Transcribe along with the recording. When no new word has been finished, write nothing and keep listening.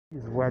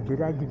Is what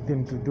did I give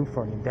them to do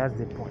for me? That's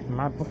the point.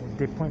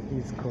 The point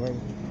is correct.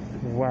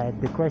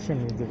 What the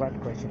question is, the right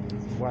question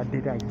is, what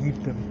did I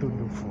give them to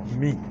do for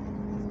me?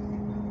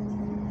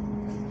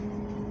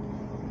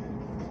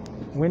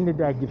 When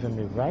did I give them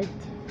a right?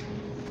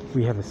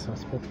 We have a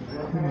suspect.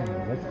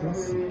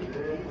 Let's see.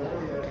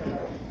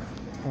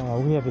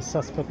 We have a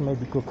suspect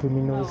medical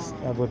criminals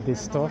with this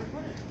store.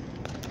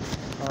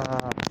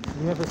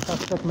 We have a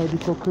suspect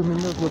medical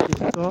criminals with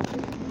this store.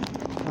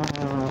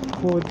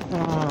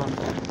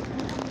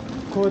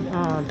 Code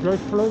George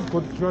Floyd.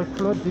 Code George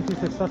Floyd. This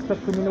is a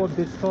suspect criminal with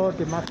this store,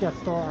 the mafia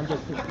store, and the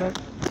suspect.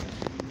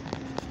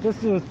 Just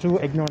to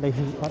ignore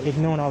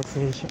our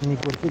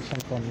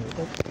negotiation from you.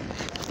 Okay?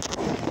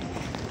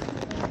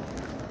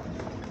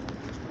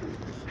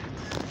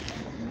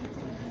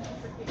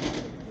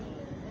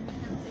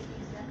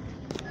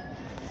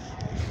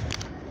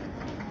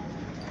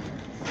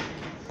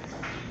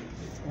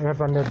 I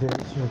have another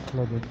issue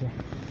flood, okay?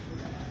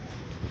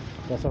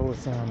 That's what I was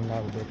saying now,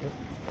 okay?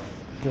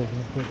 There's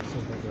no good so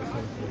that there's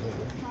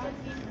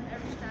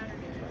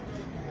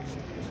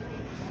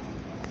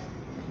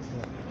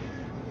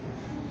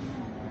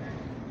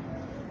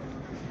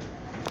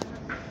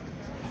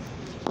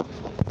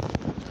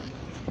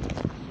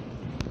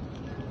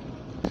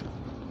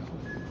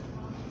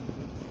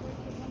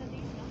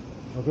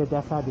okay,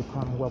 that's how they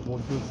come up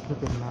with this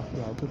stupid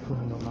mafia,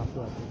 criminal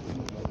mafia.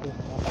 Okay,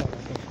 that's how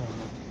they come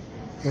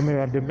up.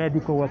 Remember the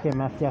medical worker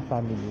mafia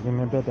family.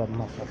 Remember that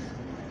mafia.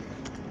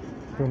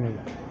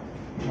 Remember,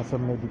 that's a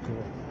medical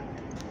worker.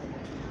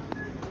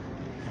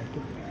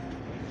 Okay.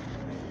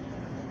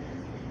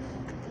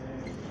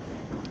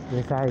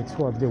 That's how it's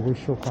what the wish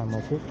show come.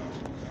 Okay.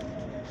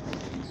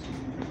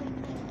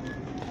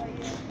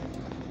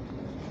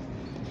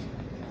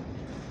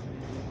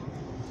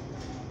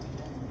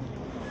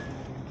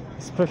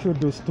 Especially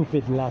those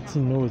stupid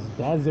Latinos.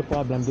 That's the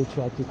problem. They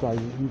try to call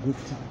you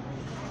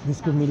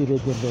discriminate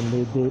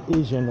the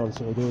Asian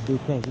also. They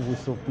think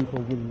so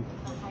people will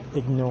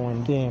ignore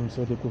them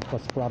so they could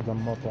cause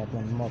problem, more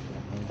problem, more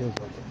problem. Those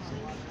are things.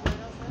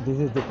 This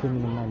is the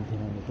criminal man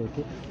behind it,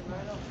 okay?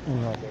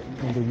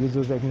 And the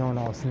users ignore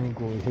our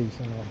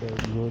negotiation of the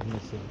road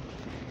missing.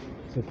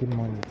 So keep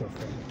monitor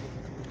for it.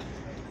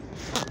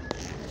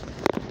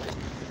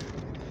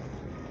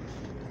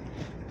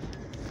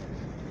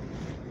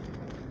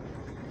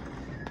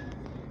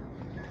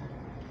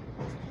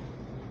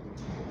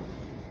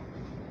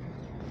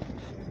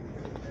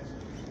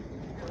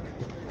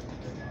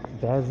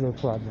 That's the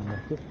problem,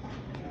 okay?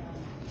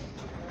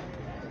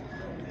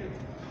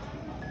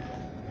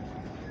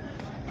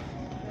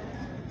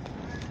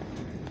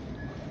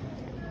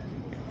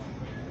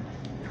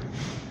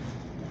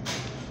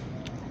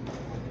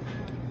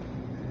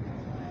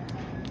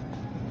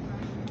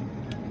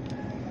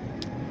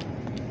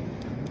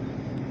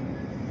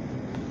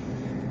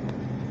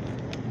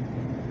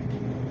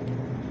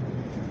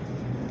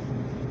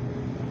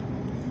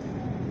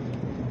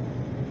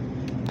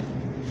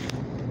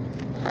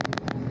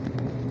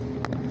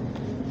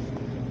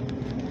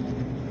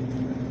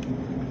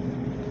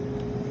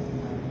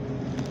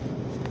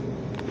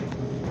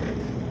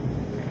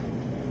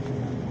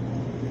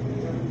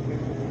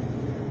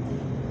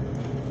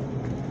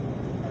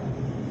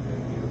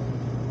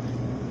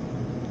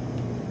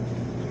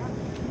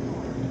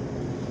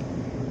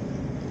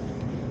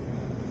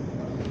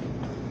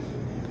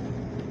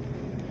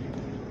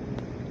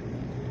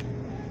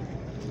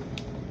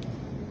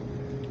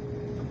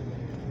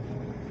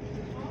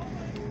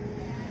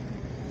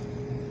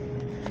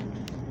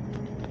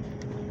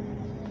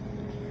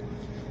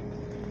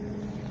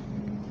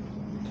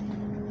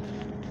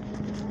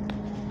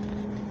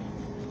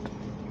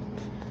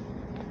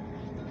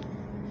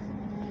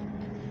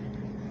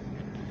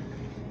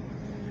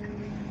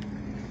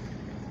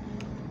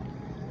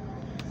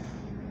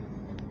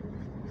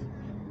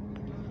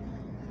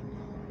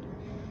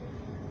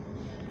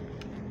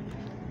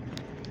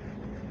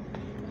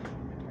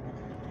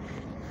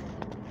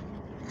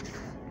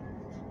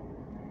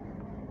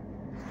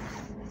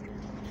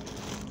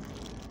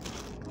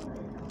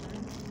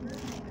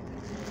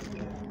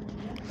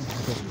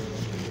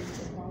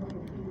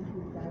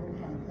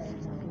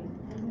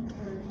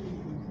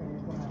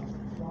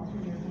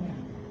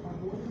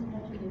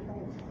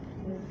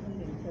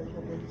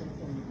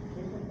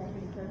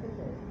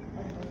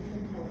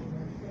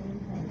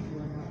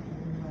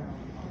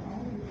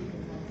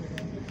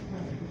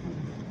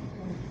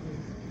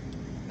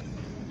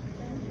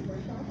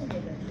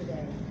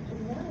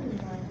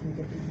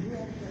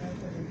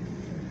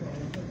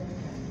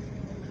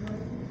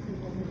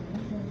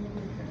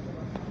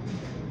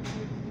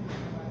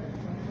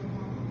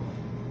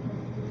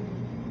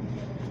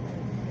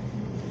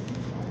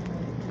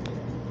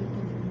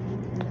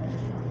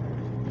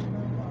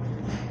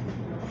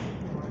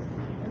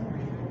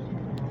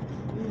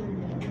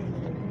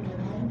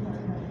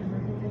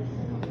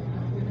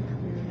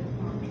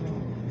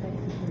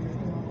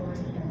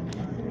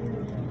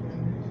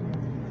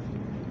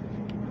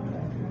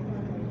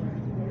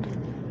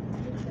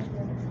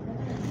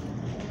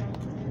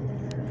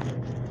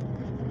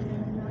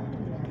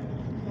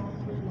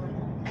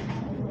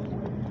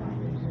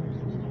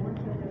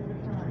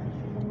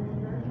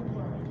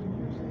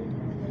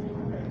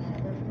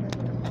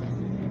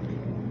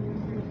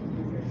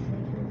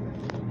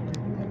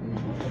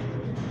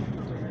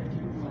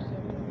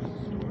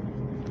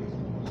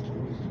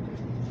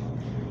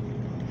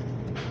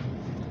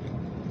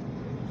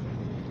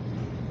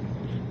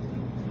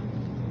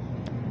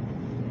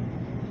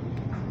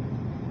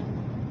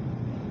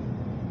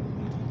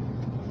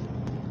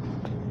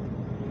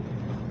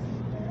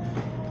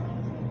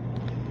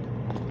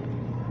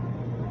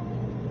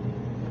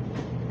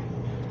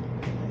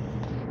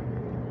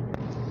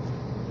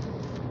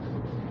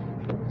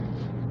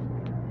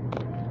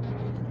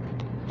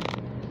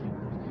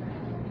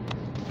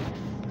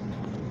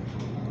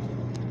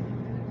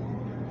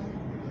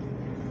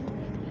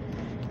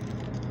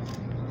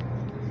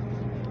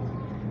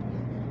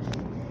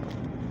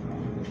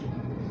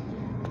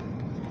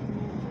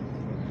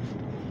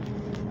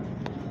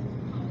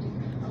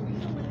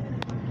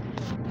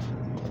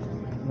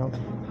 No.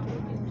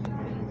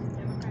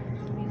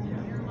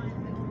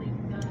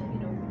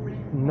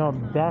 No,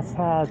 that's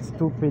how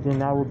stupid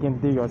and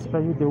arrogant they are.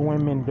 Especially the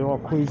women, they are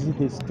crazy,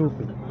 they're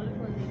stupid.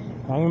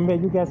 I remember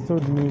you guys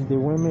told me the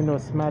women are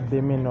smart,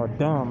 the men are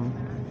dumb.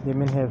 The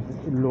men have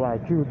low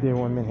IQ, the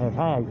women have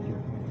high IQ.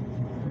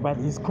 But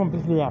it's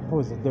completely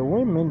opposite. The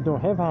women don't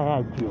have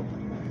high IQ.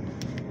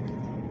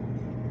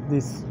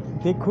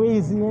 They're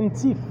crazy and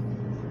thief.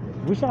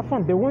 Which I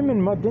found the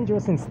women more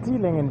dangerous in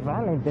stealing and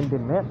violent than the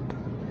men.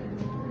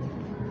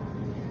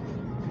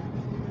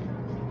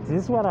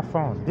 This is what I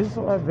found. This is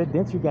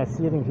evidence you guys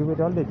see it and hear it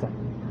all the time.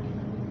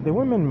 The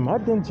women more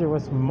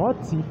dangerous, more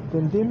thief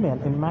than the men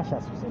in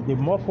Massachusetts. They're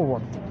more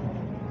corrupt.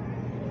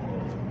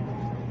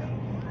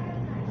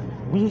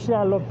 Usually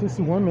I love to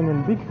see women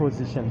in big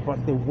position,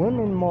 but the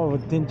women more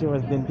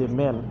dangerous than the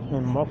men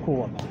and more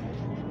corrupt.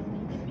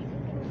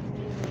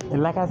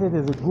 And like I said,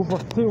 there's a group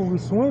of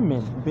terrorist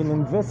women being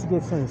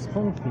investigated in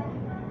Springfield.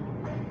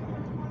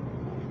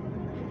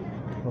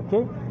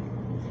 Okay?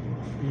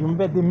 You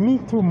remember the Me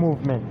Too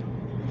movement.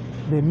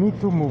 The Me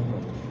Too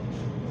movement.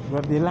 You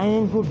have the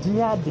Lion Group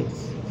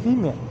jihadists,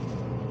 female,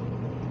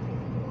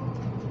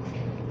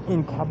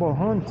 in Cabo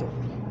Hunter,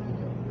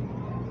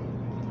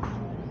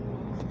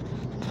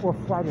 for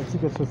fighting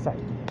secret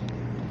society.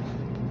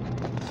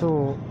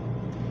 So,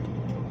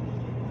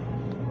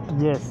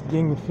 yes,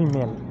 gang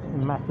female,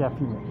 mafia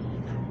female.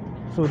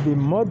 So the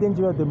more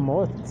dangerous, the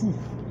more thief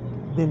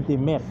than the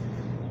male.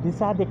 This is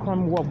how the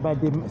crime work by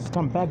the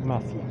scumbag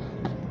mafia.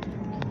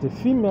 The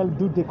female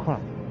do the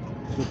crime.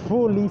 The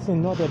police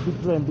and other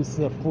big brands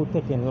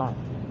protecting life.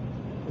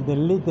 The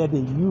later they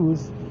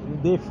use,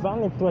 they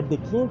finally thought they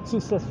can't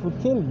successfully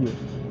kill you.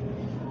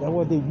 That's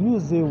what they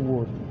use their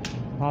word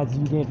as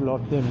you didn't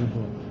love them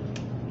again.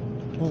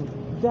 And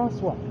that's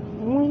what.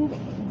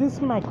 This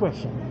is my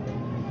question.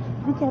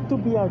 You got to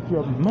be out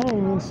your mind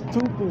and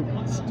stupid,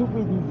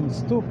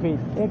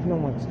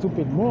 ignorant,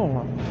 stupid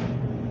moron,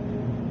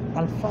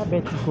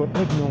 alphabetical,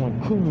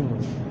 ignorant, criminal.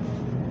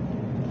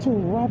 To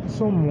rob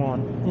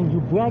someone and you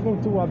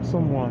bragging to rob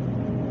someone,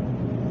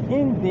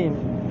 and then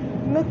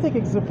let's take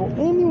example.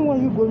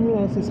 Anyone you go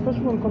near, especially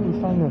when it comes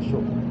to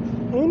financial,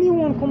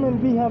 anyone come and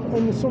behave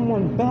and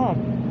someone back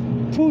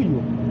to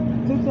you,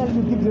 to tell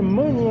you give them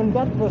money and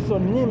that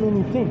person name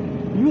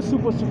anything, you're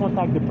supposed to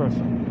contact the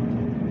person.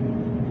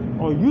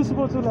 Or you're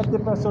supposed to let the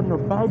person know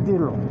by the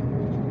law.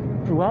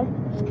 Right?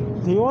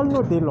 They all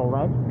know the law,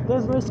 right?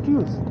 There's no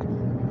excuse.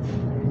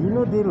 You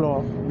know the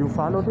law, you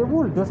follow the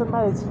rule. Doesn't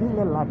matter it's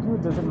female like you,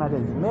 doesn't matter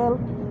it's male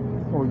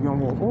or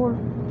young or old.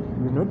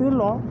 You know the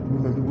law, you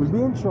know you will be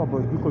in trouble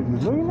because you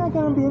know you're not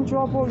going to be in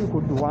trouble. You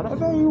could do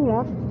whatever you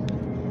want.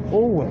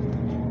 Oh well.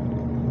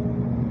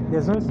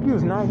 There's no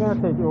excuse. Now you're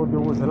going to say, oh, there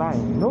was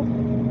lying. Nope.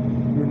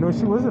 You know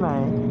she was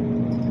lying.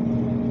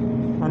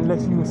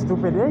 Unless you're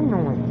stupid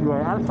ignorant, you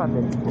are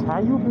alphabet. How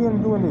you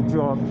been doing a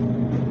job?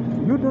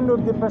 You don't know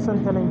the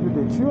person telling you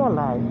that you are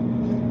lying.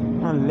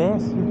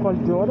 Unless you call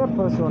the other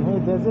person, hey,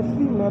 there's a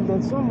female,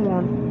 there's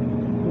someone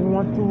who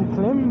want to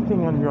claim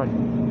thing on your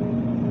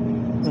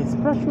name.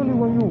 Especially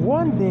when you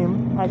want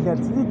them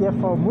identity,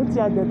 therefore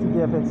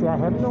multi-identity, and say, I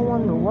have no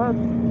one, no one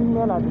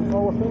female, I don't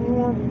know of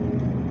anyone,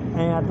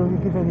 and I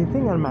don't give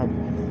anything on my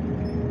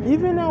name.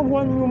 Even now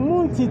when you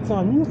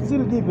multi-time, you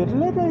still give it.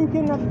 Later you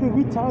cannot be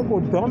retarded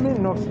or dumb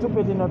enough,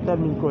 stupid enough that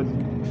because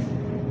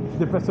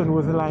the person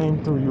was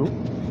lying to you.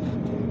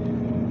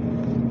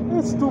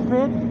 It's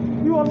stupid.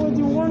 You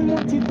already won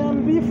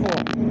multi-time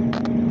before.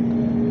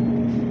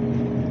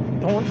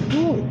 Don't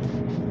do it.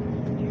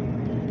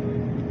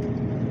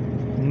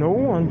 No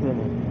one did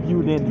it.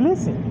 You didn't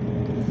listen.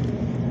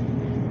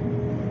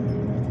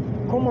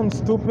 Come on,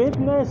 stupid.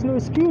 There's no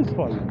excuse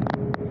for you.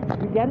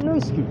 You got no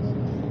excuse.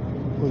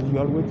 Because you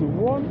already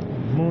won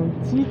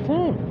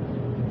multi-time.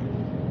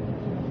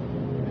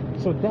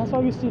 So that's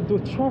why you see the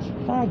trash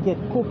faggot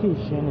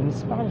Caucasian and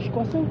Spanish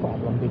causing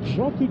problem, the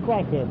junkie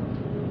crackhead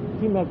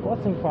female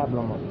causing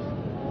problem.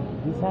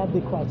 This is how the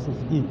crisis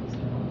is.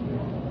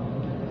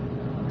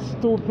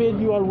 Stupid,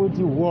 you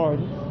already won.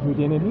 You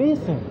didn't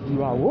listen.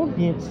 You are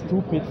arrogant,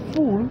 stupid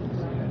fool.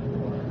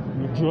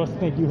 You just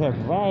think you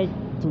have right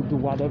to do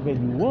whatever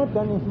you want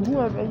and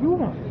whoever you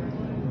want.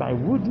 By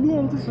rudely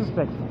and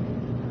disrespectful.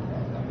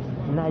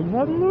 Now you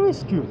have no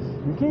excuse.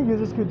 You can't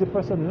use excuse the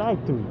person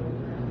lied to you.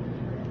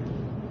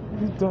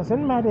 It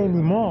doesn't matter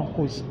anymore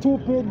because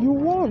stupid you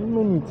won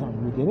many times.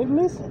 You didn't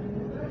listen.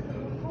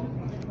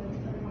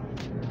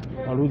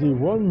 Already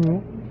warn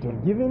you,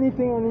 don't give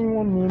anything on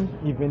anyone's name,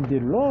 even the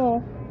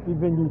law,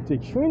 even you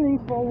take training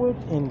for it,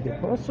 and the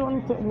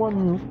person warn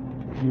you,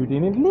 you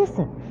didn't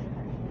listen.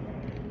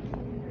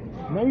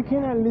 Now you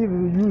cannot leave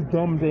you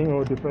dumb thing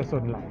or the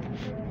person lie.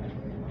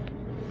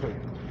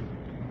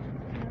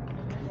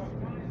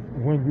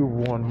 When you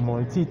want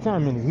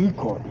multi-time and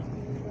recording,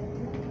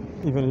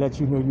 even let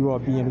you know you are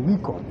being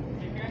recorded.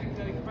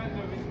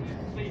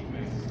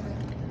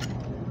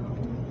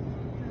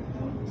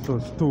 So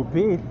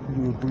stupid,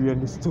 you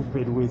really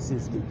stupid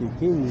racist,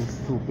 KKK, you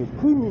stupid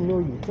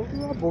criminal, you think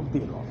you're above the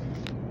law.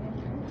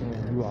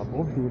 you have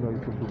update, or you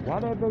could do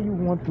whatever you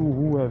want to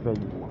whoever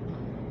you want.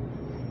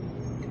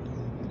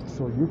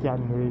 So you got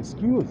no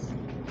excuse.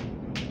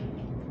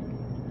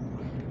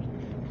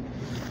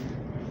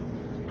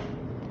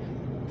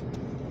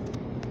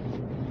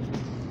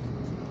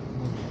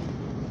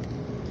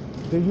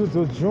 They use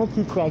those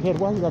junkie crackhead.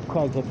 Why is that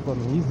crackhead for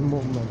me? His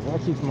movement.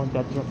 Watch his mouth,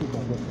 that junkie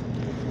crackhead.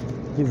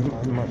 His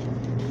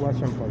motion. Watch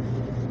him for you.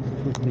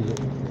 His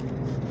behavior.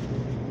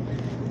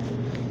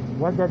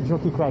 What that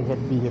junkie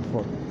crackhead behave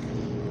for?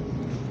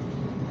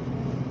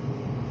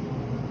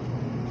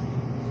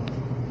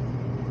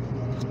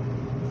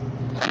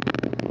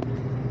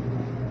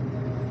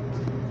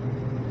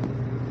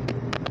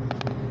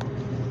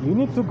 You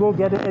need to go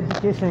get an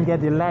education,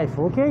 get a life,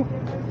 okay?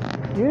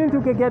 You need to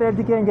go get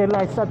education, get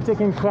life, stop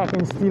taking crack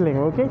and stealing,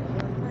 okay?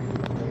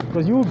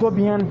 Because you will go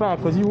behind back,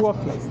 because you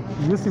worthless.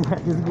 You see what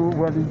he's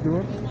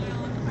doing?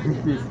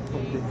 This.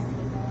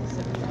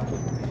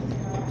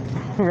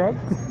 Right?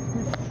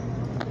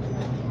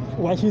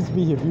 Watch his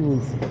behavior, you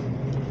will see.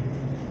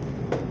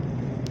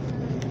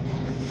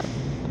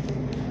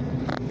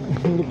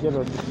 Look at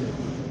us.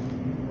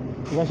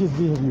 Watch his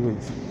behavior, you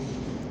will see.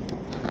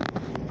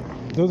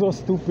 Those are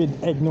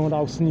stupid, ignorant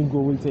house nigga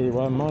will tell you,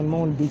 well, my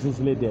own business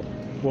later.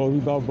 Worry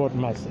about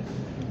myself.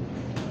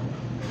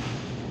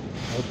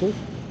 Okay?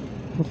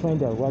 We'll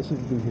find out. Watch his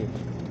behavior.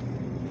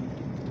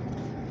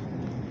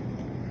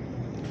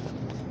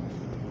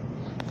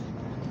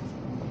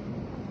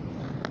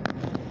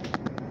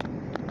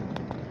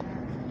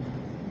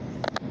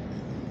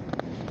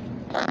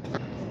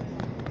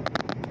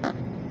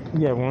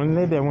 Yeah, one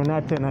lady when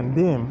I turn on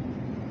them,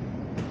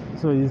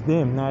 so it's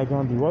them. Now it's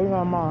gonna be worry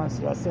about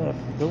yourself.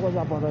 Don't worry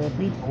about other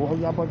people.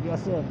 Worry about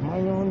yourself.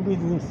 Mind your own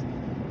business.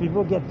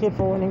 People get paid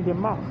for running their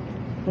mouth.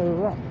 So you're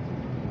right.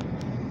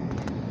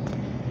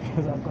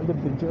 Because I call the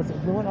pictures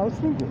of the one I was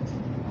thinking.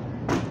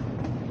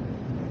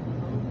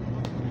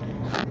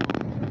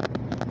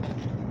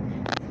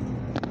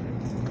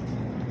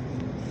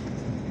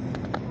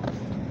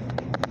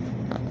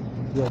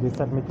 Yeah, they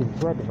start making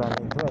threat if I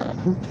make threat.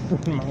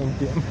 Mind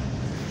them.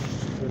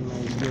 When my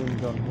game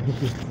don't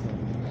make it.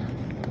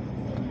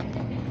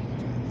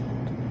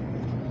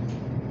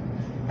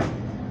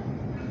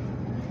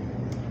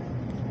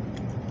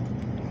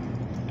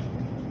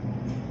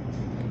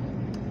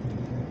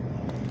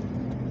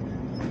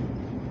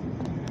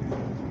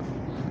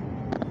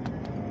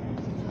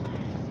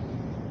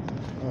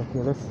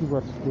 Okay, let's see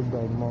what's good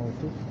by Mall.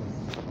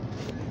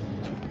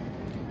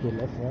 Okay,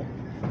 left, right?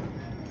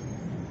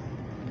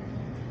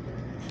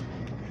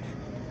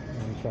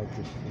 Let me try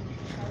this thing.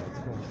 Let's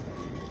go.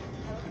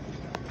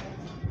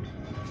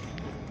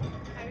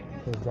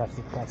 Because that's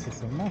the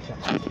crisis in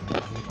Massachusetts.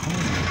 That's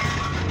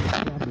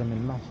the problem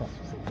in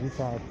Massachusetts. This is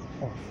how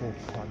awful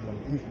problem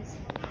is.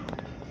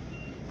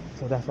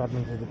 So that's what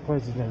means to the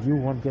president. You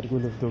won't get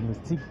rid of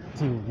domestic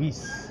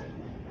terrorists.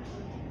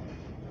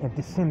 At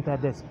the same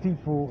time, there's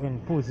people in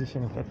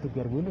position that to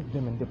get rid of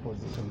them in the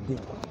position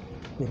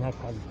they're not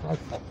qualified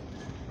for.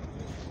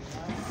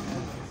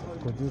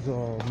 Because those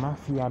are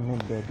mafia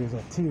members, those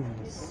are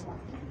terrorists.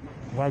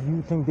 Why do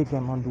you think they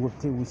can handle with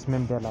terrorist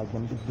members like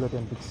them, big brother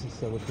and big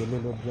sister, with the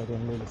little brother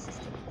and little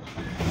sister?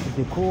 If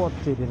they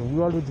co-opted, and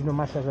we already know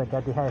Massachusetts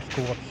got the highest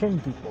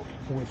co-option people,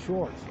 for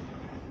sure.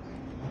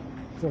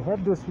 So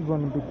help those people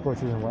in the big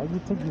position. Why do you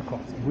think you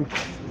cost?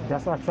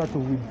 That's why I try to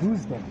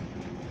reduce them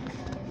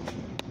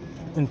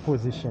in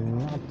position,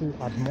 not to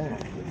add more.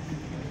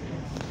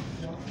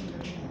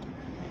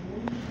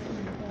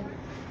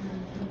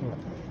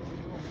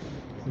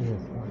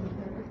 Yes.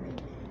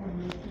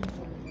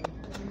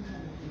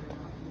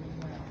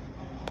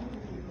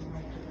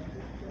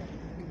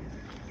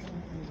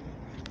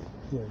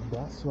 Yeah,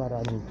 that's what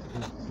I need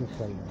to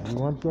tell you. You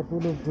want to get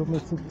rid of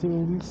domestic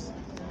terrorists?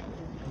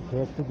 You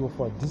have to go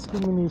for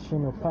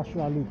discrimination or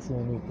partiality or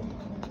anything.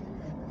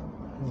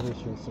 Like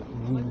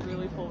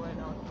really full right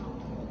now.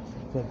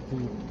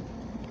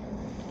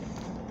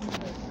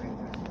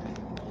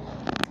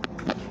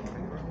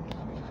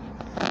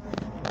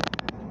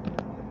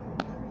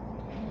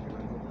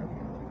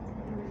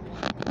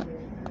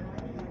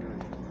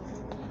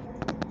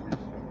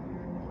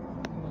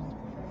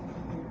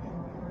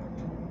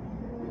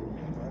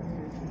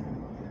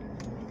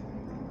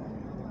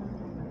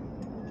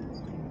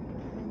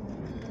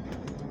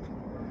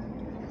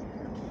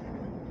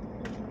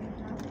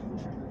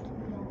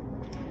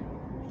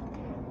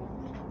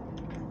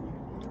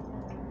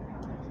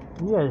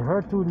 Yeah,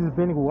 her too has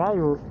been a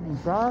while.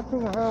 I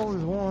think her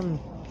was one,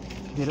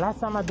 the last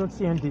time I don't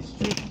see her in the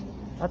street,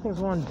 I think it was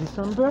one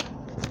December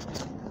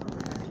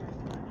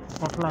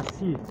of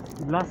last year.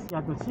 Last year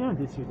I don't see her in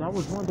the street. I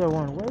was wondering,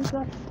 where is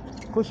that?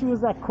 Because she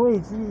was like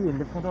crazy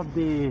in front of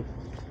the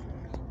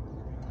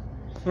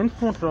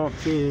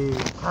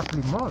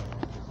Catholic Mall.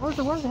 I was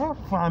like, where's her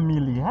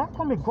family? How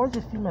come a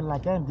gorgeous female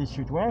like her in the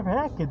street? Where have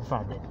her kids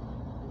father?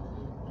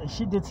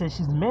 She did say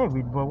she's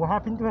married, but what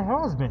happened to her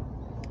husband?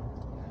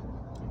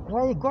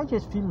 Why a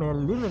gorgeous female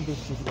living in the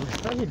street,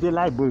 especially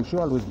daylight boy, she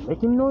always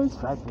making noise,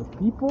 fight with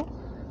people,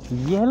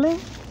 yelling,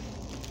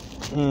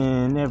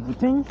 and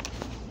everything.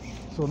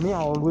 So me, I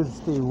always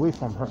stay away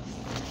from her.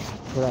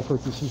 But I could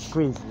see she's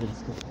crazy and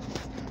stuff.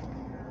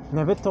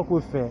 Never talk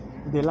with her.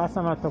 The last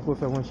time I talked with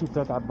her, when she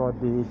talked about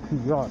the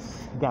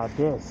kiosk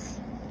goddess.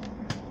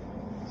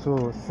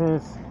 So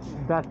since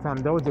that time,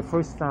 that was the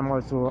first time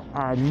also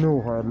I knew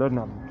her,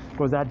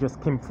 because I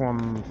just came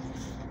from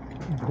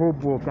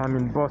Hoboken. I'm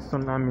in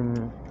Boston. I'm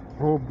in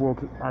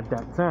Hoboken at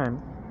that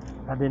time.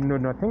 I didn't know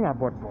nothing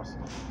about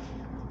Boston.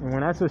 And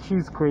when I saw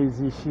she's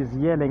crazy, she's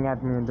yelling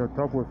at me and don't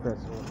talk with her.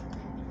 So,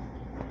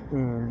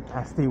 and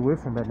I stay away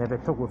from her. Never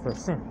talk with her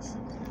since.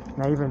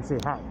 Not even say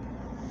hi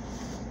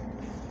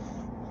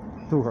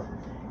to her.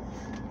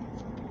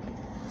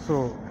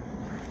 So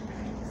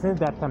since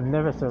that time,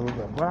 never saw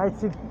her. But I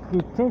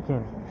keep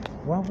thinking,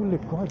 why will a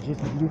gorgeous,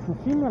 beautiful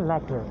female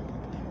like her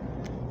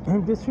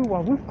in this street?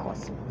 What will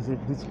cause it? Is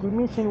it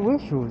discrimination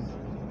ratios?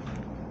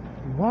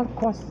 What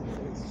cause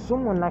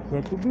someone like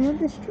her to be in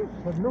the street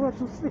with nowhere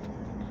to sleep?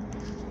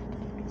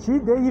 She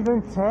did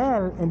even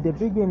tell in the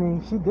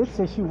beginning, she did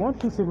say she wants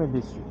to sleep in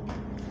the street.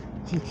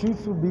 She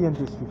chooses to be in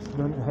the streets,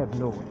 don't have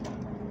nowhere.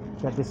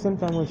 At the same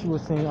time, when she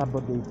was saying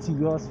about the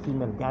TOS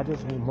female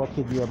goddess, who more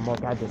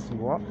goddess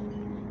you are.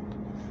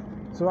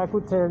 So I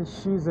could tell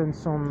she's in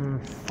some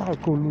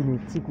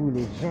psycho-lunatic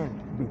religion.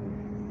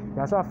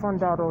 That's what I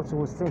found out also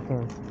was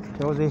thinking.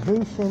 There was a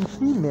Haitian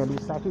female who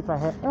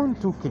sacrificed her own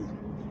 2K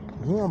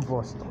here in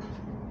Boston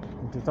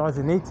in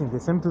 2018, the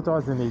same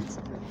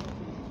 2018.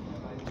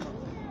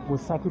 Who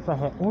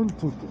sacrificed her own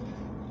 2K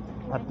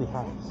at the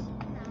house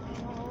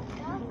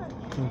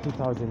in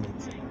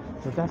 2018.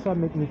 So that's what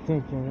made me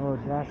thinking, oh,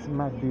 that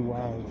might be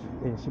why,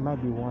 and she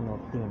might be one of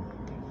them.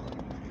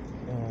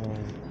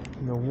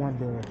 And no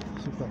wonder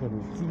she talking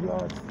with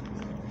tears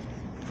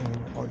and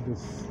all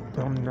this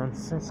dumb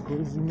nonsense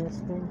craziness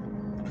thing.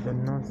 The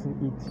nonsense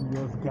 8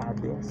 years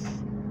goddess.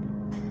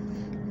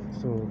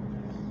 So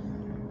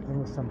I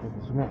know something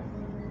is wrong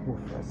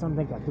with her.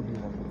 Something got to be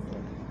wrong with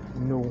her.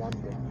 No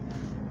wonder.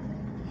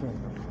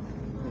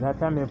 That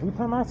time, every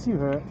time I see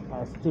her,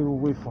 I stay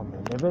away from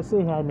her. Never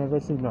say hi, never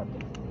say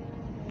nothing.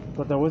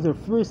 But that was the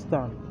first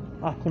time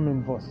I came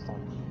in Boston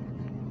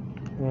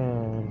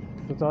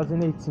in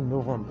 2018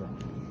 November.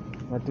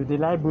 Went to the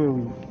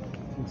library.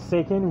 The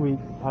second week,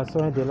 I saw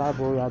her in the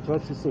library. I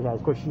tried to say hi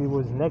because she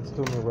was next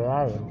to me where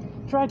I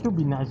am. Try to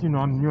be nice,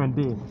 I'm new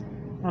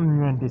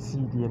in the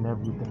city and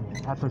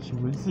everything. I thought she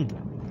would see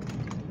that.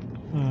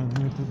 And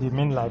new to the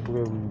main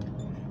library.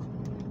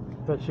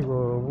 Thought she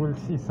will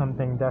see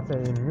something that's a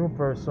new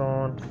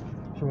person.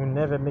 She will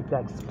never make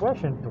that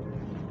expression to me.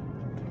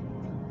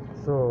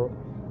 So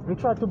we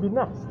try to be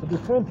nice, to be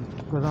friendly,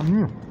 because I'm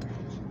new.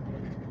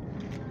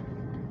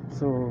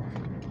 So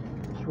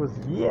she was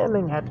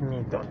yelling at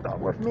me, don't talk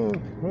with me.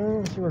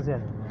 And she was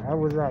yelling. I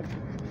was like,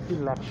 feel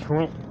like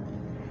shrink.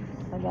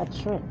 I got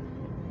shrink.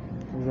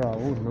 Yeah,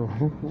 oh no,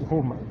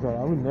 oh my god,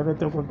 I will never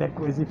talk with that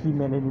crazy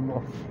female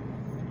anymore.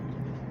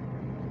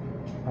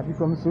 I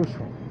become so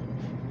shrink.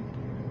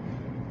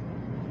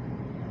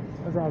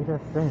 As I was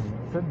just saying,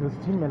 I said those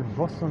female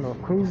Boston are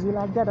crazy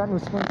like that. I know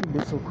some people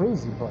they're so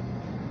crazy, but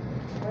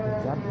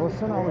that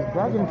Boston, I was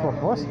bragging for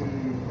Boston.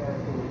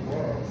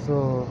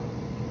 So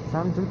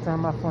time to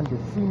time I found the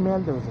female,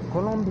 there was a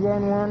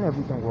Colombian one,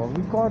 everything was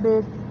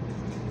recorded,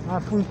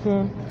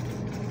 African,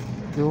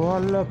 they were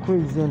all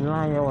crazy and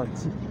lying or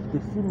thief. The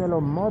female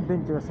are more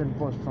dangerous in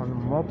Boston,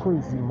 more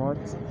crazy, more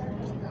thief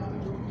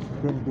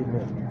than the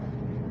male.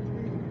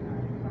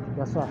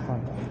 That's what I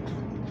found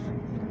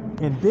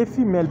out. And the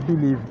female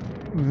believe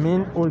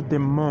men hold the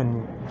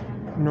money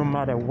no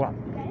matter what.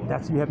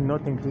 That you have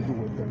nothing to do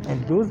with them.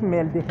 And those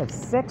men they have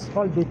sex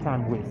all the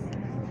time with,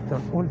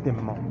 don't hold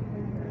them money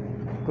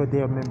because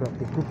they are members of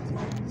the group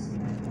teams.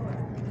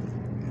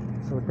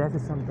 So that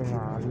is something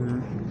I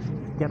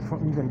get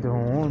from even their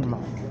own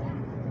mouth.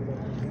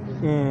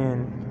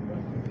 And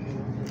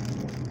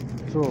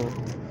so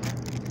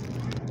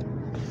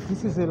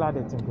this is a lot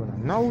of things going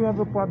on. Now we have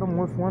a problem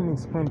with one in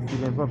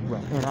Springfield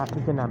and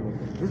African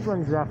American. This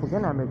one is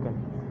African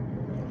American.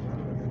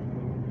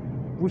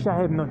 Which I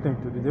have nothing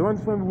to do. The one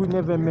friend we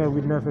never met,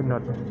 we never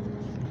nothing.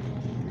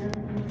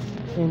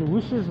 And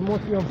which is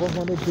mostly involved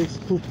on the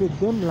stupid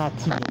them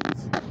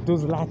Latinos.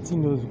 Those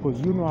Latinos, because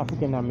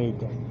African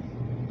American.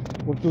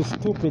 With those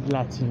stupid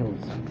Latinos.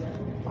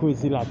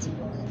 Crazy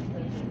Latinos.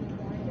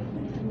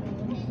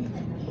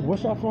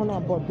 What I found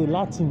out about the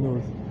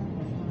Latinos,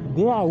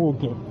 they are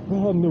arrogant. They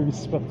have no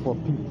respect for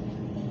people.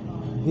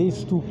 They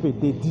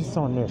stupid, they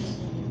dishonest.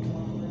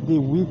 They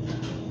weak,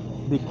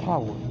 they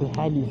coward, they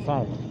highly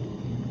violent.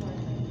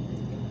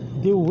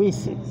 They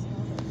racist.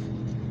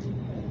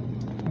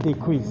 They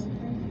crazy.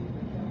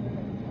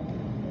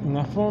 And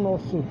I found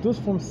also those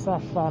from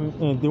Safam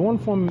and the one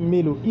from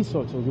Middle East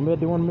also. Remember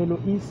the one Middle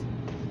East?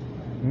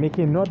 Make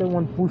another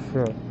one push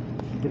her.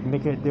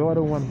 Make the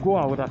other one go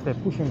out after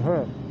pushing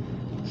her.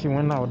 She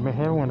went out, my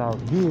hair went out.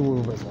 Video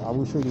over there. I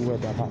will show you where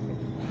that happened.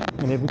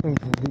 And everything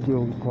is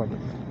video recorded.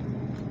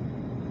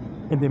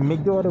 And they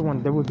make the other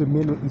one, there was the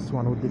Middle East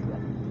one who did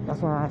that.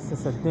 That's why I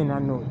said, then I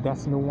know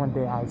that's no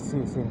wonder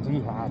ISIS and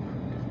jihad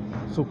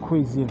so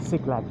crazy and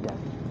sick like that.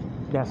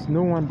 There's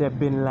no one that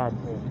Bin Laden.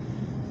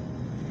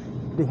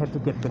 They had to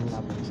get Bin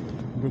Laden.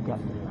 They got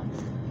Bin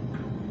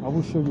Laden. I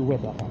will show you where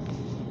that happened.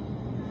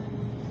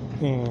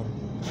 And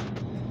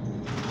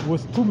it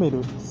was two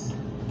melodies.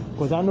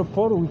 Because I know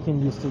Puerto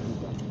Rican used to do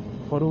that.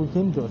 Puerto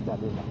Rican does that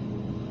a lot.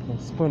 In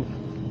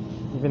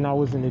Springfield. Even I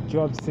was in a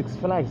job, Six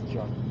Flags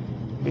job.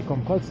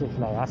 Become called Six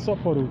Flags. I saw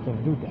Puerto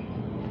Rican do that.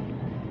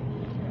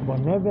 But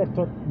never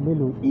thought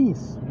Middle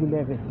East will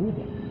ever do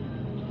that.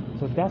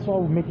 So that's why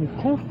would make me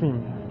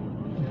confident.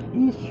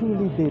 It's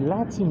truly the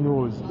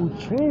Latinos who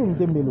train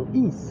the Middle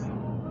East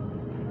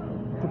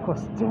to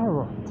cause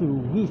terror to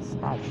reach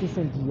access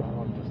and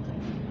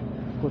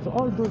understand. Because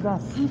all those I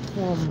see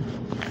from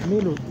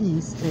Middle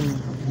East, and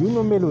you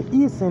know Middle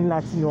East and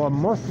Latino are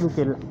most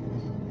looking,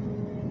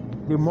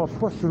 they're more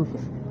posh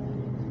looking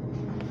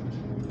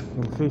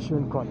in facial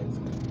and colors.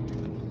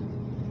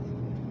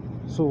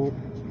 So,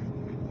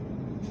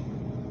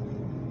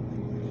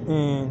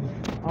 and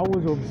I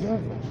was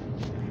observing.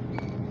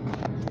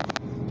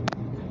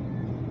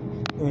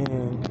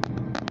 And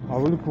I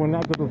will look when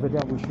I get over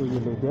there, I will show you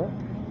later.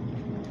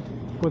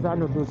 Because I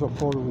know those are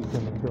Puerto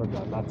Rican and does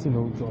that,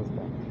 Latino does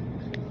that.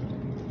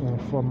 And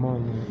for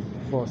money,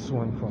 for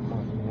swan for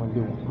money, when they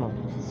want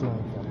money,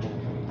 swan for money,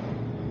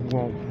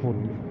 won't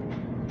fully.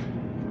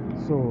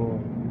 So,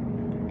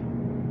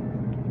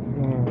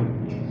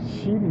 and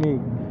she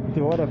made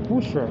the other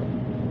pusher,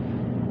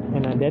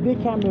 and then they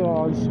came here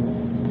also.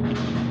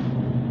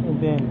 And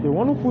then the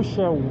one who pushed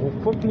her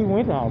quickly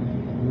went out,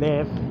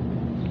 left.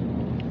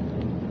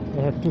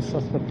 They had two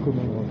suspect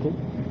criminals, okay?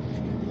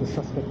 The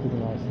suspect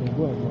criminal is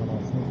Snigo and one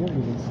else. Snigo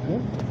released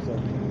them. So,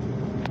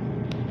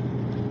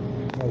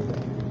 right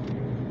there.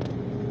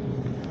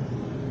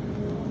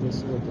 This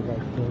way the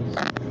light goes.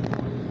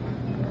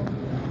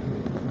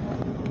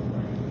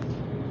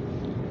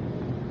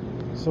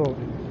 So,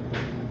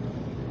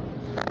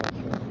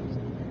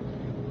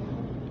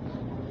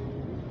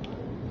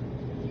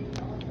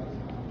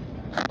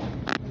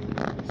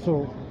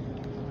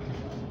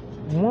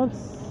 once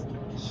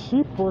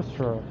she pushed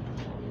her,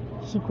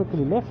 she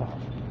quickly left out.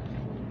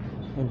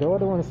 And the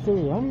other one said,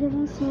 I'm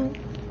gonna sue,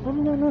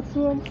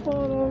 I'm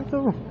falling,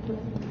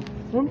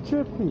 I'm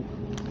tripping.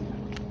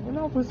 And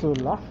I was so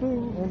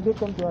laughing, and they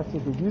come to us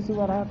and said, did you see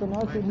what happened?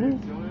 I said, me?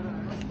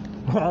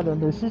 I don't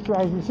know, she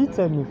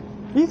told me,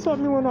 he saw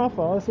me when I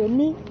fall. I said,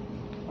 me?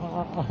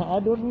 I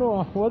don't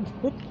know what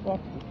it was.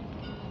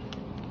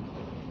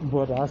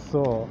 But I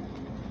saw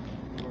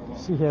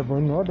she have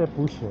another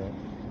pusher.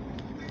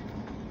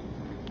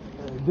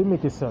 They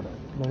make a soda,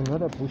 then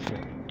another pusher,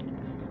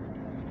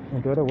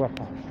 and the other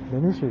weapon.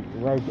 Let me show you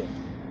right there.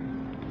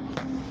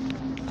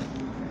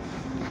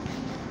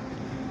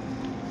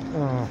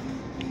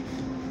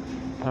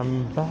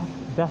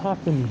 That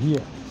happened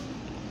here.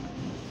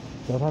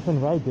 That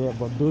happened right there,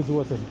 but those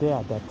wasn't there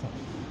at that time.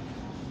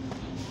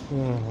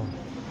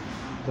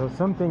 There was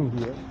something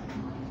here.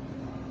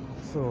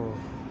 So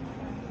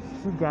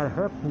she got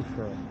her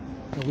pusher,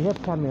 and we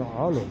have camera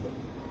all over.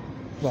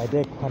 Right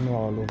there, camera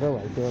all over.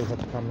 Right there, we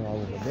have camera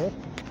all over there.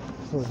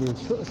 So they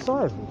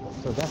saw everything.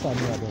 So that's why I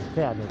didn't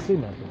care. I didn't see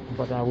nothing.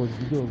 But I was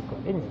video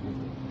recording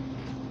everything.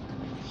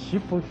 She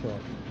pushed her.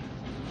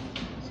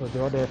 So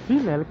the other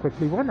female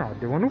quickly went out.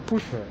 The one who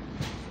pushed her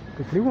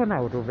quickly went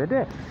out over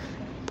there.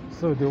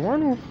 So the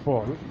one who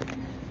fall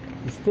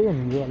is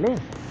staying yelling,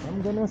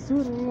 I'm gonna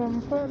sue you,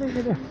 I'm falling in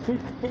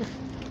everything.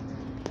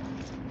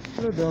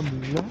 So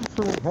them laugh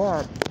so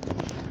hard.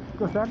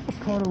 Because that's the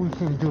Puerto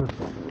Rican do.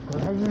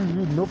 Because I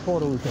usually know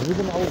Puerto Rican.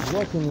 Even I was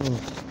working in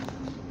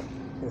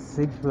a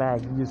Six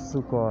Flags used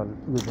to call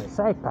with a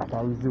side pack.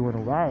 I was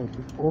doing ride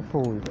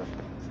operator.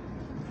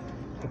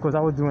 Because I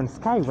was doing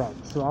sky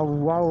ride. So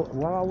while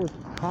I was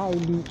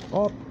highly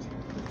up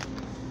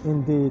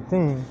in the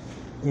thing,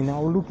 and I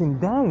was looking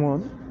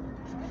down,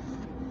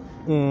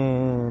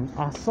 and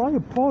I saw a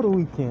Puerto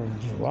Rican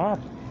drop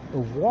the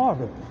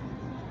water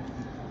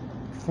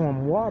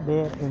from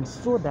water and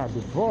soda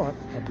they bought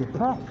at the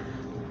park.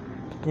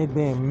 And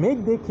then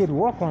make the kid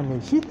walk on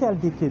it. She tell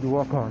the kid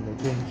walk on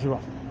it and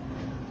drop.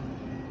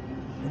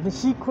 And then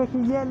she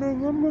quickly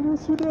yelling, I'm gonna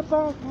sue the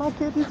park. My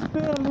kid is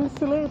barely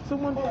asleep.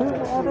 Someone put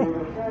water.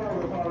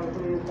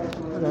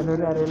 I know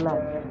that a lot.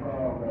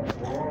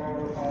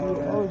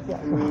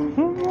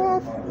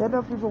 What? The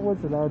other people was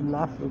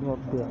laughing up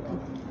there.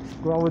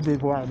 What was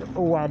it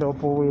wide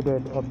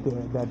operated up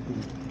there that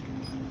day?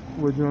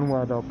 We're doing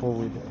wide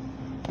operated.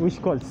 Which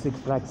called Six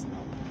Flags.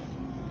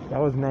 That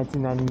was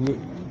 1998.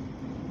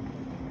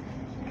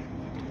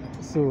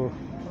 So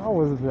I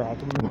was like,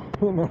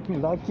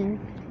 lucky.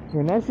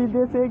 When I see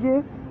this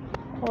again,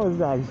 I was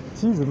like,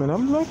 Jesus, man,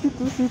 I'm lucky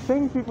to see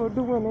things people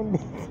doing and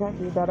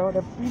that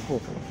other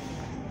people.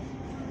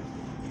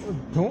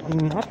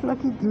 I'm not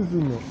lucky to see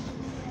it.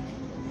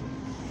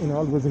 And I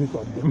always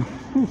record them.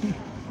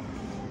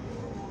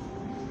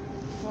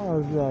 I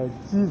was like,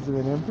 Jesus,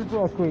 man, people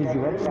are crazy.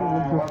 What people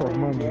will do for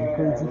money?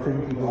 Crazy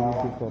things people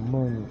will do for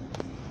money.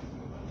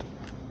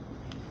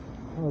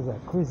 I was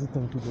like, crazy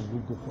things people will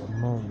do for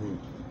money.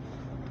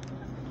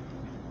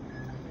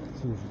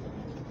 Jesus.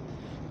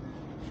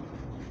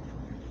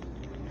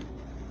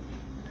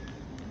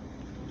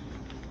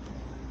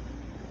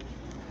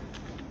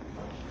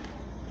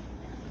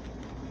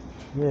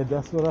 Yeah,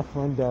 that's what I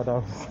found out.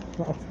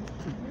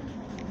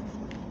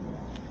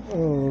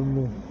 Oh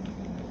man.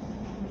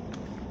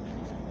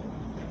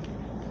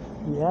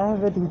 Yeah, I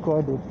have it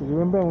recorded.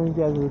 Remember when you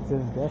guys were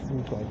saying that's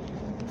recorded?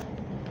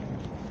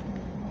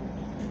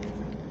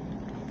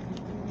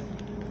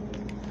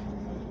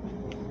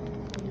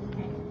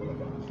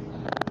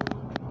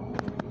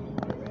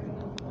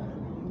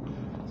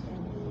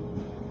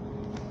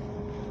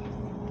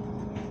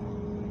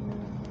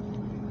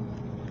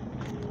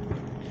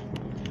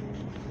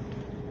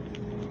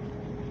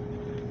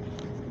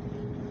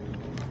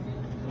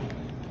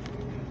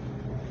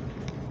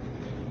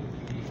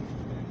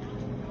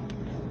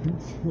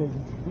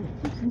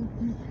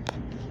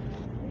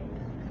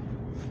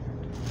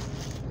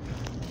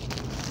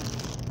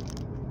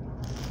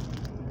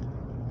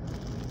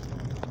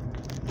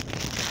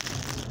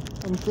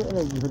 I'm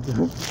telling you,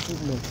 dude.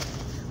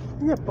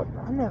 Yeah, but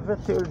I never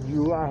told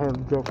you I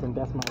have girlfriend.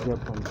 That's my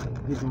girlfriend.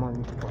 Give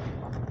money for.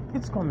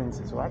 It's common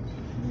sense, right?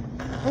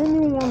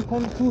 Anyone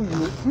come to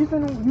you,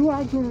 even you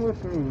arguing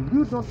with me,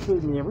 you don't pay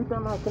me. Every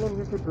time I tell them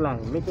you keep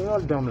lying, making all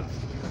dumb lies.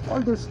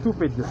 All those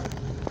stupid guys.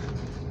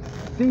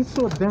 They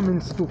so dumb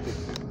and stupid.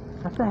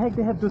 After heck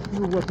they have those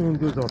people working in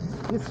those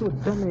offices. They're so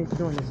dumb and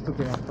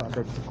stupid after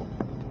that you come.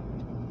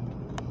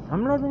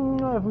 I'm letting you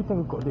know everything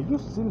recorded. You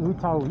see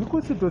without you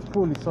could see those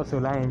police also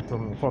lying to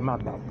me for my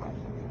bad part.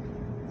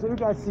 So you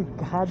guys see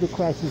how the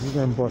crisis is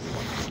in Boston.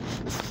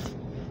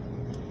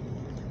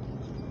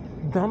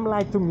 Dumb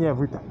lie to me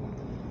every time.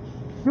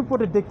 You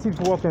put a detective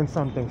work on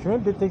something.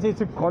 Shouldn't the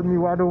detective call me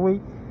right away?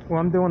 When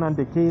I'm the one on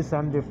the case,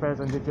 I'm the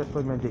person that just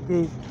put me on the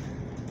case.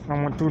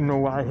 I want to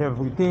know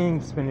everything,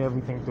 explain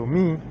everything to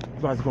me.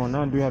 What's going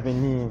on? Do you have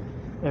any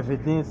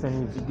evidence,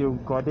 any video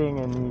recording,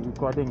 any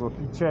recording of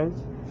pictures?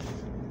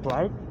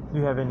 Right? Do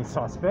you have any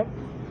suspect?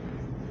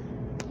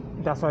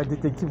 That's what a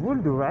detective will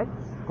do, right?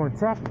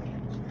 Contact me.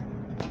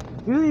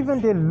 Even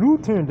the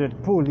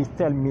lieutenant police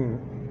tell me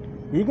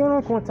he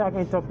gonna contact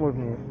me, talk with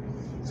me.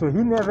 So he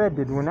never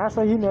did. When I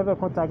saw he never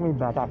contact me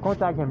back, I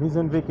contact him. He's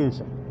on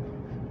vacation.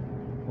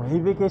 When he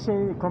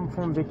vacation, he come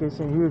from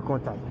vacation, he will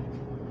contact me.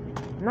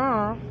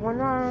 Now, when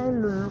I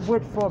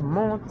wait for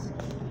months,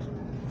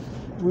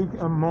 weeks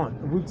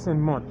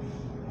and months,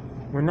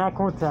 when I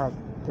contact,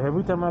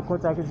 every time I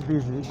contact is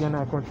busy, he's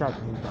gonna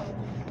contact me back.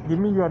 Give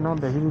me your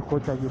number, he will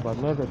contact you, but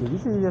never did. You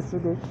see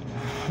yesterday,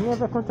 he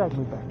never contact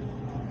me back.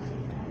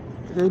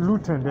 A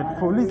lieutenant,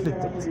 police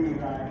detective.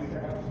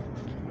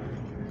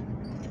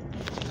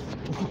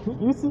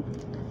 You see?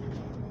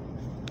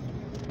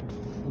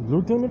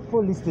 Lieutenant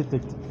police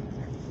detective.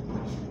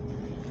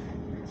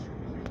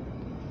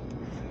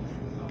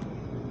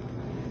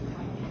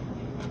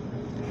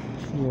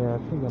 Yeah, I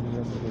think I'm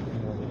never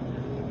getting out.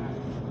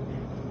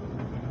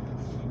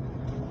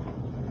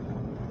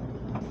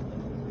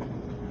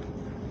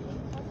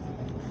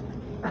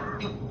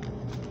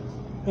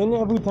 And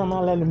every time I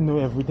let them know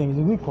everything is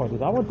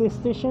recorded. I want the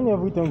station,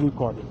 everything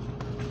recorded.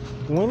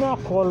 When I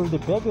call the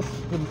bag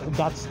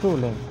got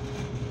stolen,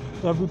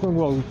 everything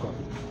will record.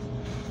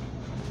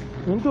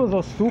 And those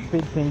are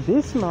stupid things.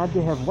 They smart,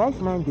 they have right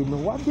mind, they know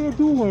what they're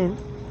doing.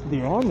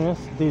 They're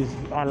honest, they're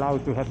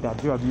allowed to have that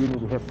job. You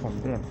need help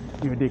from them.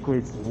 If they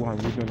create one,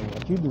 you don't know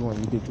what you're doing,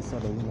 you did to sell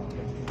it.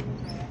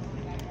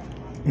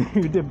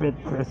 You're the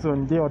bad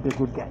person, they are the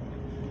good guy.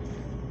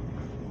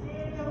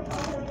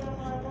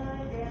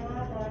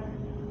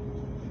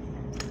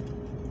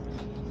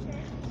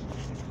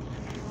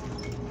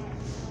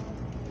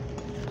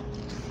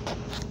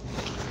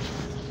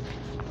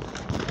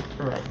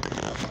 Right.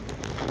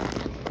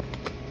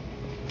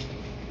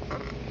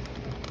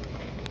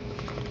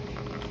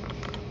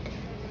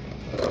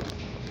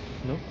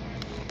 No?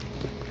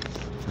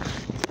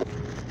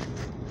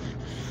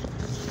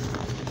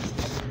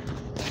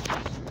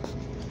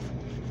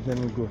 Then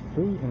we go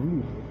pay and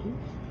leave, okay?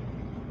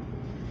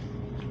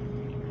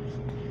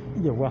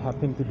 Yeah, what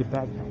happened to the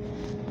bag now?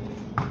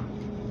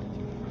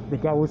 The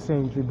guy was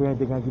saying they're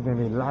gonna give him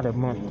a lot of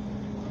money.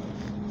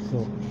 So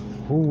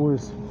who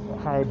was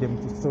hired them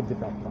to steal the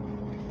bag now?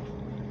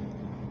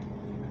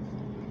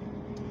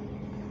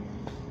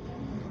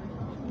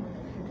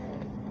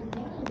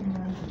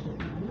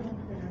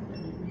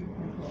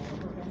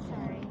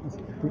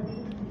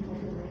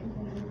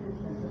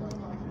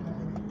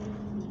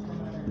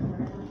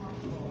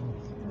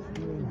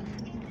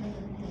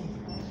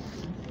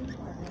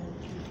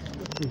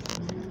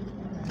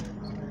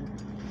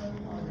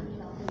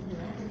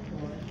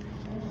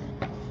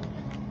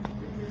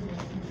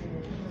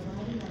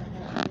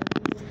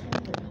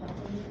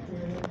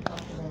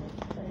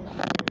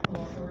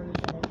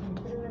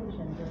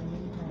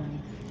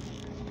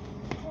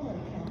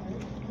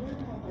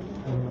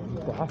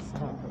 That's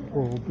how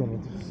arrogant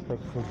and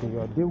disrespectful they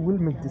are. They will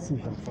make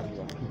decisions for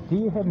you.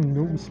 They have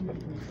no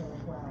respect.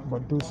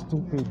 But those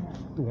stupid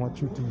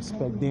want you to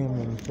respect them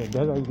and respect.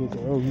 That's why they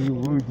say, oh, you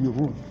rude, you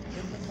rude.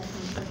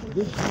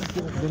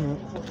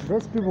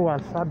 These people are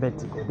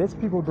alphabetical. These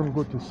people don't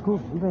go to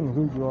school, even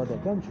read your other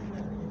country.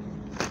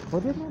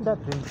 But they're not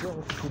that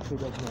dangerous,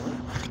 stupid as well.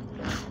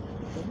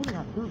 They will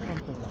not do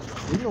something like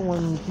that. They know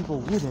when people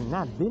would and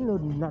not. They know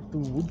not to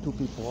would to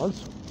people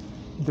also.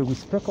 They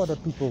respect other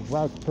people's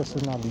right,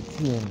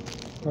 personality, and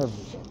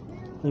everything.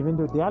 Even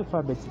though the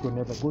alphabets could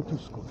never go to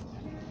school.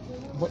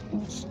 But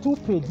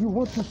stupid, you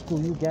went to school,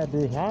 you got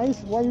the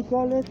highest, what you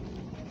call it?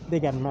 They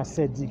got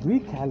master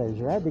degree college,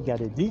 right? They got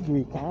a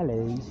degree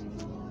college,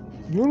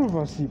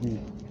 university.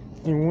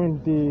 And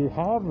when the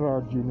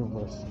Harvard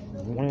University,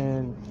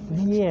 when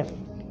Yale,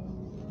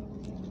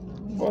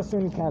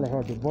 Boston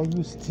College, but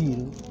you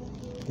still,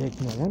 there's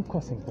no one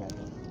causing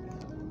problem.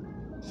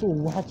 So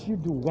what you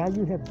do, why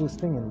you have those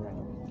things in mind?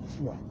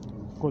 Yeah,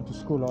 go to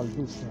school, all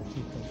those things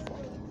you can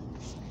find.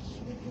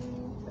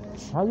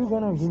 How you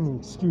gonna give me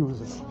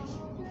excuses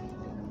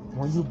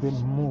when you've been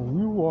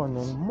rewarned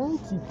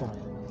multi-times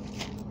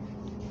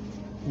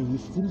and you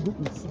still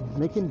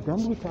making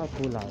dumb without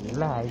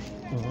life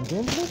and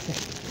then listen?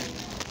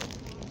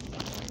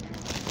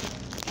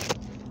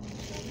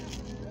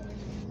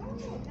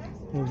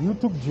 If you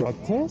took drug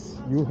tests,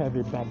 you have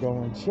a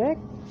background check,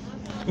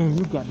 and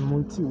you got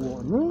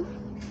multi-warning,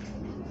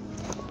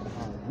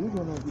 you're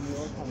gonna give me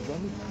all kinds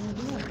of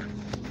excuses.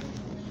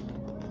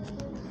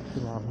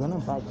 You know, I'm gonna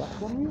buy that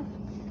from you.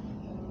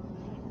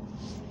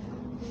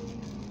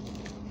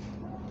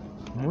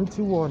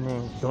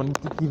 Multi-warning,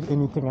 don't give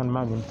anything on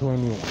my name to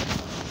anyone.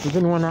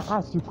 Even when I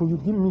ask you, could you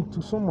give me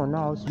to someone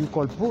else, you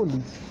call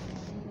police,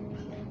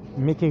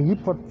 make a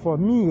report for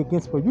me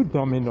against her. You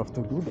dumb enough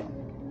to do that.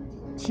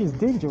 She's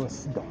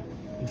dangerous, dumb.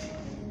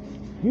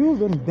 You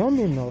even dumb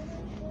enough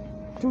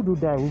to do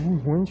that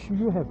when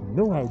you have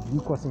no idea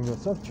causing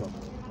yourself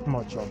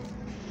much trouble.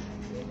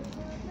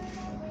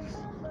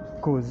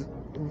 Because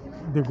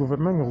the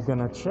government is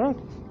gonna check,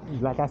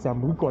 like I said,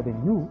 I'm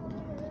recording you,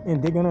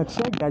 and they're gonna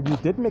check that you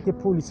did make a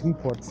police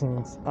report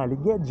since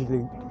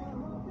allegedly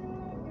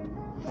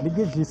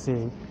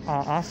say I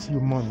asked you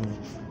money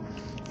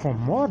for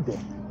murder.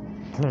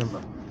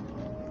 Remember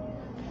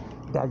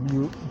that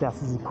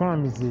the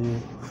crime is a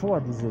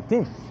fraud is a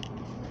thing.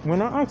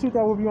 When I ask you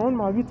that will be on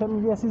my you tell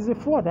me yes, it's a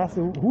fraud. I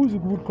say who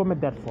would commit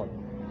that fraud?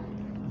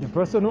 The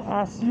person who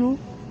asked you,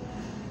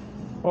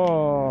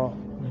 or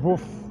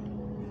both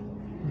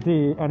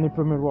the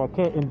unemployment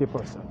worker and the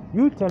person?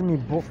 You tell me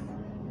both,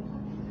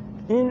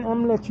 and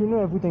I'm let you know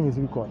everything is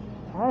recorded.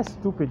 How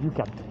stupid you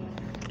can be,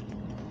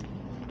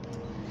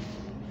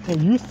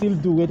 and you still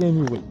do it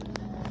anyway.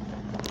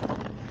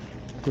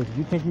 Because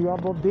you think you are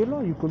above the law,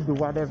 you could do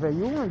whatever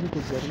you want. You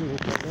could get away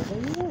with whatever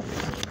you want.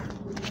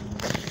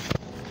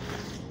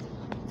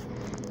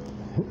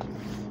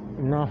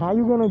 Now, how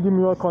you gonna give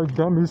me what called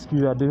dumb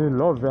excuse? I didn't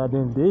love her, I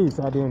didn't this,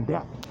 I didn't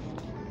that.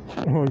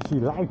 Or she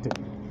liked it.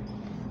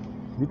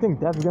 You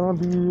think that's gonna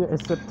be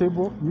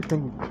acceptable? You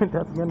think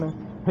that's gonna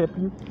help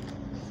you?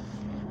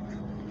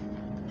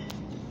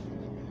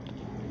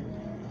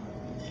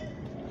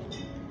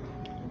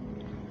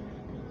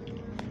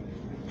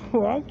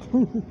 Right?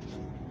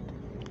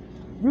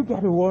 You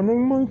got a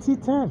warning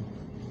multi-time.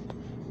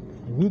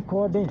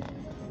 Recording.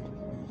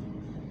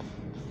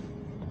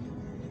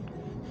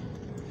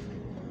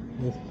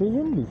 It's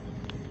paying me.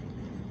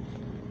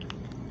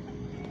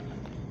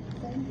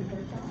 Thank you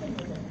for shopping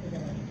with us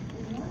today.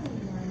 We want to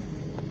remind you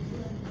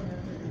that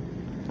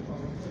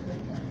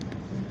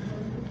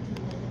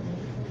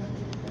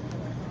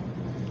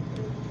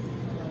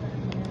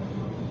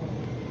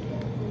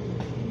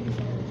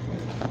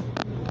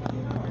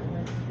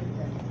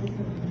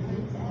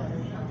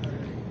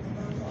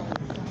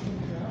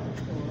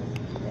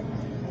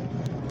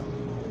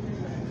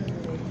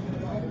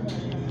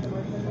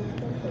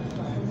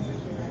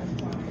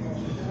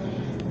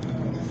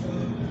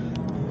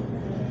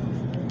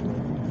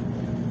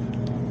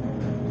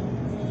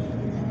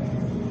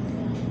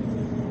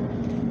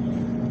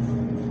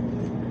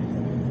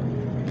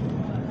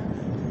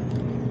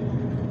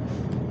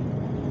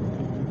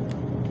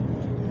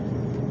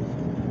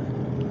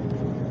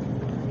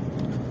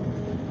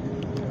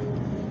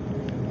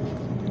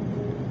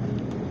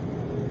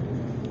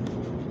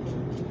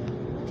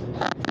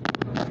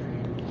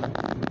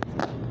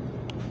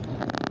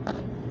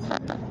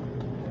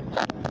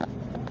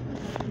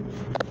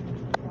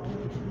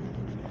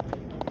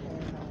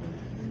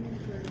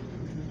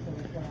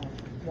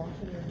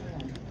washing your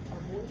hands,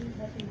 avoiding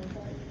touching your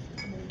face,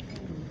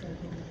 maintaining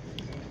social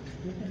distancing,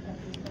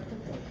 disinfecting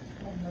surfaces,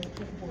 and most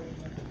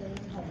importantly,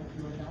 staying home if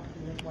you are not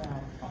feeling well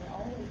are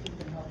all ways you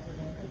can help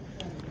prevent and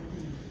spread the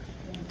disease.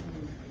 Thank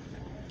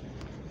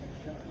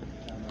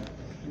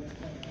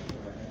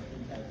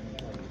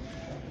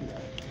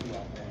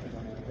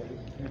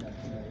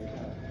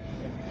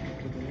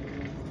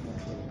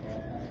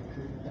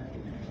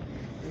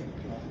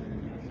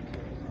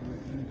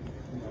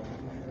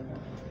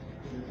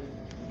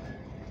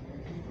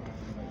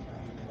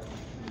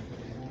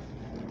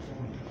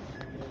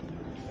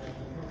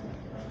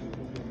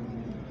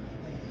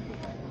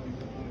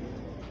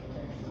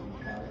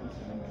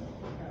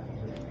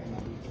you.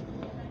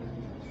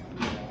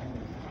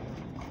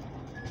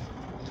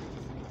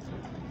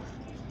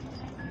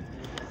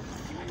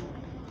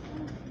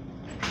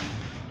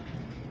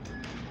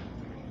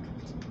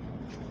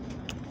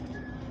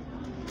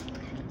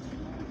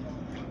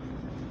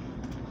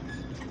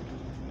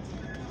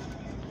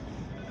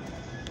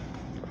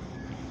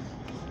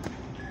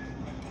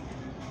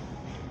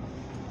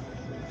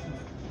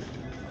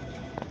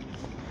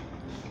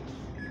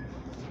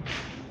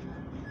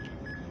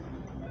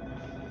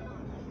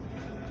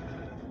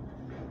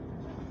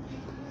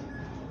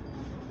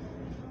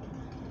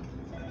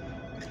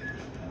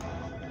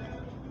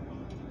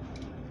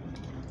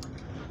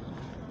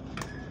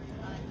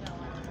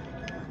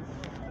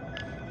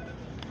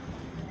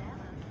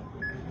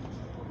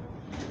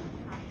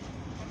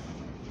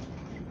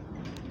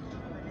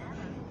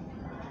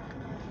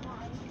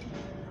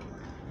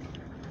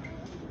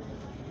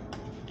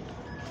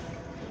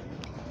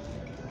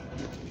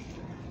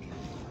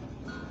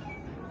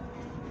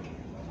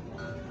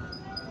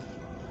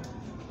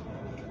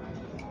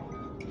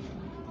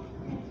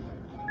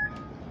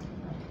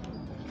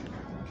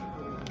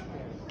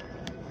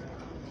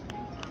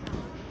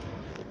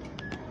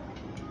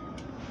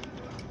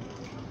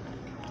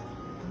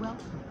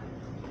 welcome.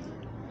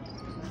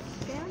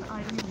 Scan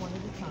items one at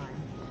a time,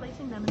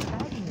 placing them in the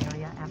bagging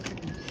area after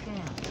each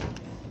scan.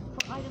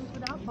 For items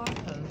without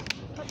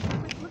barcodes, touch the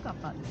quick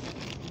lookup button.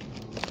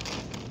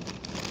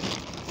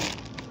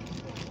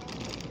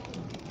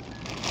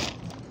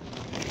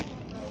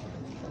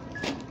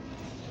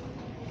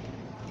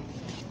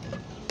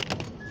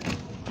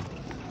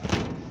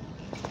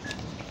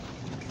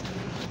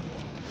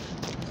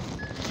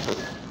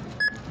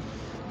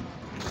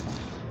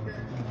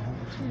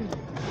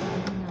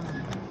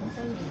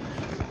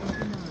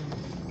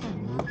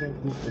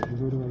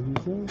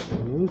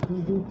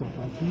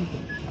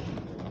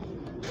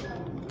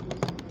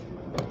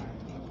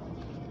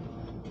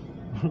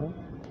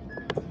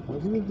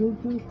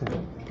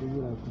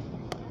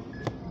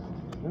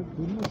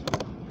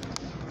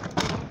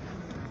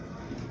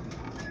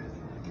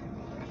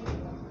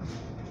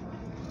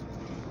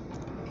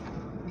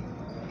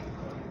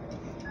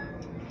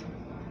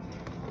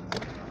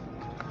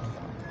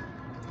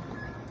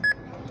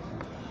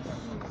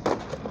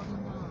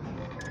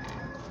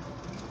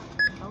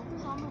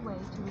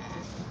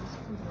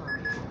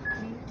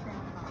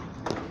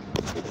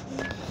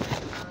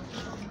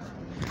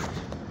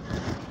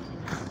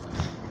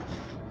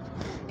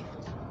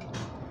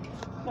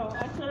 So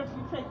I said if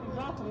you take these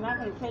off, I'm not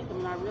going to take them,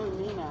 and I really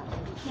mean that.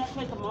 You can't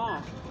take them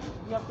off.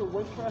 You have to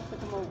wait for us to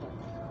come over.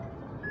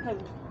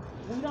 Because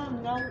we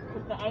don't know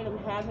if the item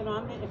has it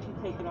on it if you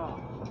take it off.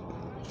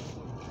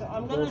 So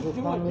I'm going to do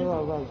it.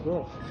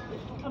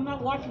 I'm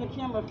not watching the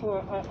camera for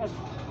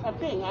a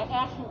thing. I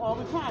ask you all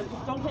the time,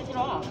 just don't take it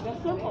off.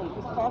 That's simple.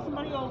 Just call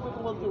somebody over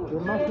and we'll do it. The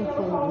machine says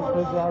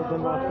because the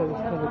item after it's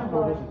finished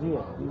for this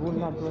year, you will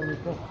not do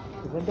anything.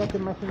 Isn't that the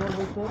machine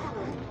always says?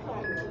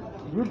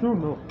 You do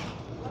know.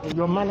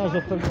 Your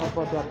manager told you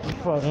about that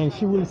before, and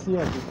she will see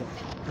everything.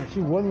 And she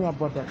warned you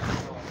about that.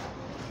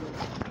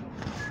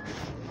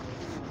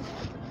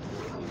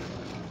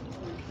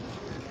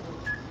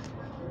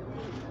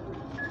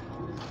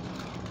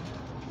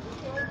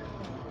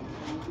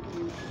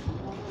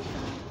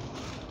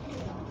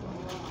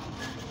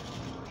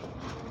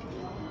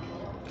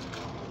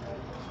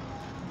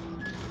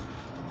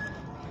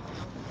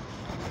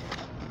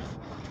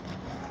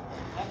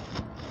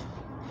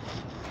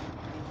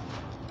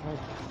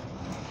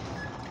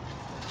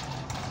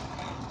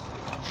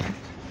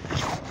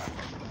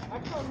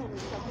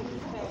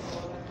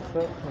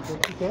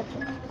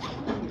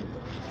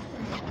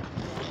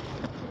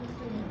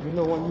 You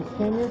know, when you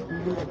scan it, you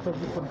will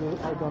actually put the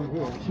item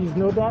here. She's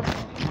know that.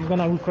 I'm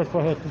gonna request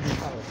for her to do this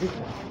one.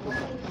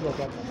 Yeah,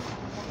 that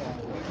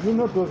one. You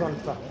know those on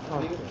top.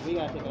 We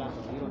gotta take it out.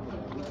 You don't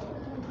take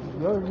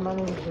it. Your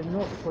manager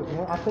knows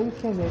because after you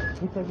scan it,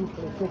 he said you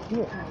place it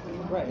here.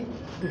 Right.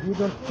 If you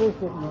don't place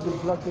it, you will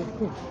block the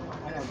thing.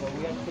 I know, but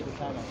we have to take the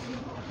tag off.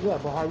 Yeah,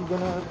 but how you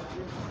gonna?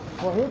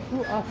 For him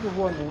to ask a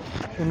warning,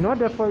 in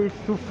order for it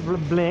to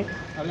blink.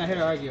 I'm not here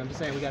to argue. I'm just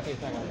saying we gotta take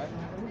the tag off, right?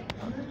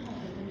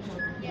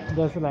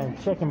 That's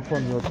like checking for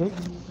me, okay?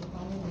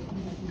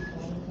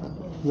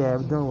 Yeah,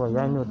 don't worry,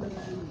 I know that.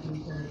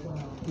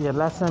 Yeah,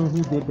 last time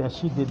he did that,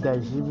 she did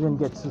that, she didn't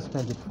get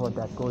suspended for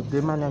that. Because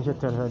the manager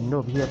told her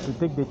no, he had to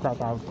take the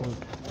tag out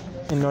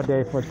in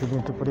order for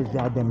him to put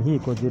the item here,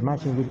 because the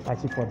machine will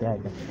ask you for the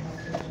item.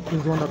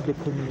 He's one of the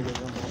criminals.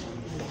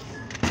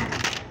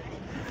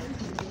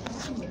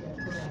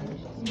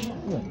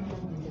 Yeah.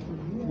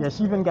 Yeah,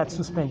 she even got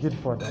suspended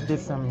for that.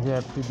 This time he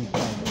had to be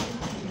fined.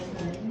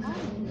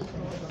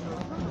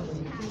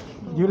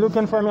 You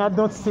looking for me? I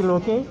don't steal,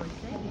 okay?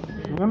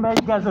 Remember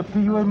you guys are pay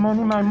you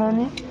money, my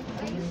money?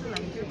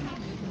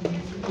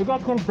 You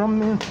guys can dumb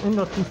me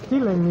enough to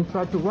steal and me,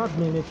 try to rob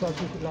me, and they try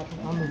to like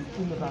I'm a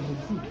stealer, I'm a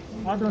thief.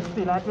 I don't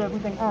steal, I do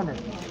everything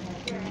honest.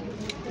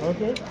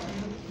 Okay?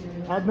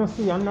 I don't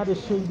steal, I'm not a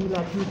shady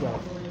like you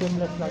guys,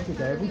 shameless like you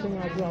guys. Everything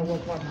I do, I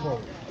work hard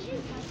for.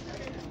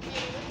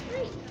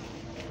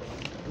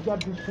 You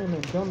got to be shame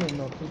and dumb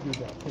enough to do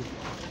that, please.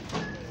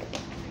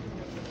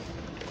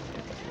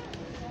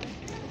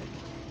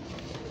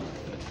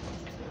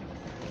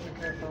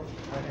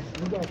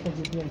 You guys think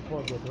you're being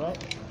forward, right?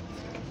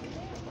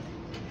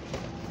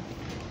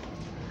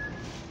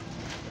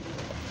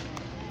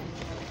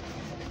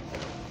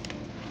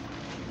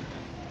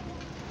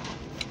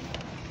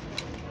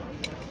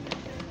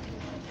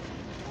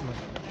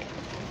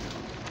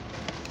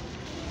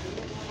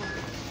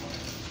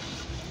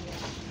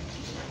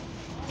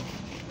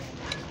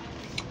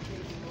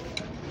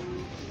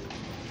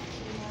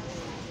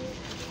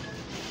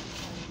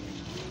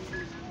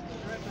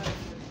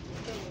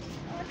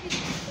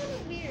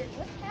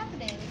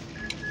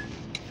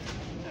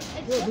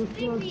 Yeah, they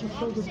feel like you're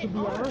supposed to be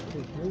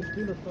arrested. They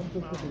feel like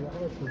something to be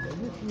arrested. That's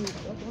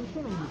what I'm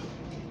telling you.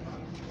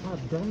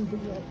 I've done the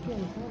action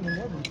time and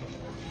everything.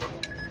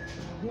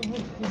 They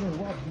will still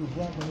what you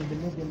got and in the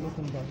middle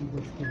looking that you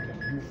will still that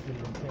you still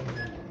and telling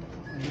them.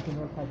 You can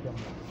all fight them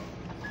back.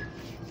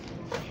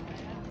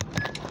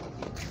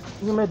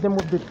 You made them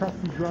with the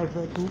taxi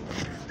driver too.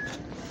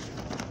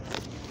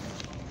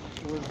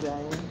 Was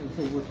dying. They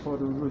say it was for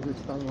the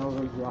Resistance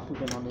already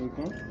African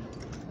American.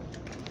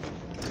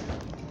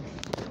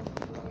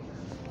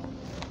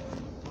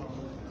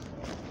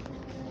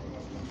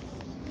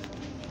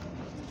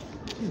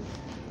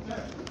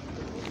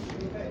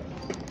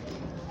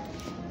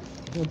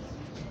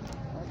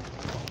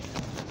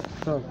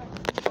 So, yeah,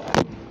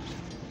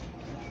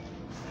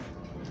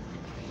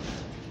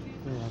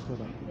 I thought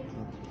that.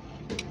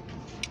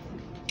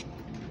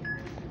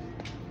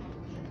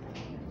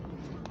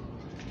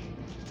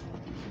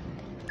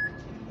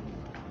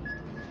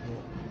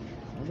 Yeah,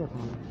 I got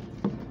money.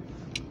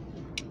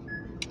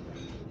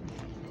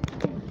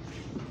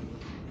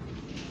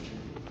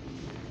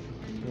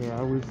 Yeah,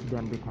 I will see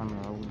them the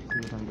camera. I will see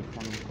it on the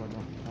phone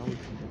recorder. I will see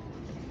them.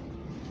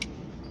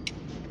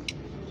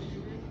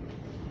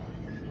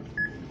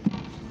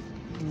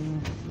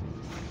 Please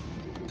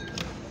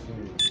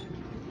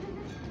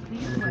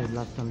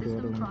Last time they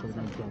had system one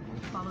processing.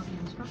 Follow the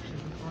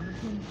instructions on the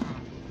pin pad.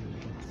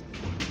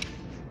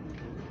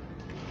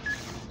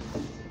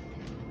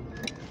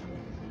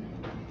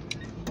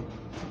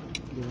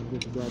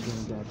 This guy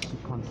doing that, she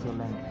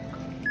console and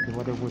the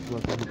water was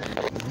working.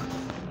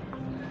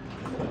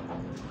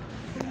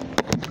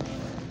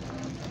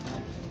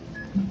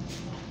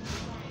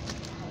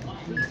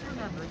 Please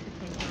remember to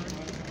take your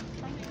receipt.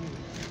 Thank you.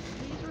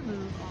 Please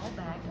remove all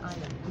bagged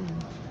items.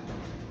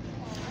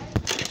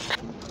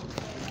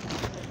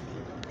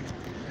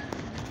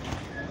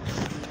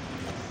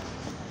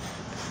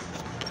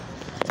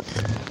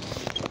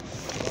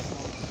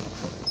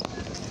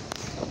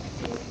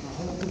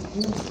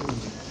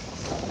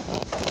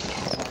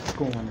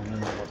 Going on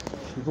and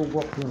people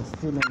walking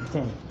still in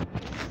 10.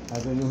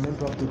 As a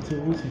member of the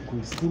terrorists, you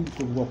could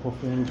still walk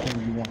off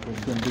anything you want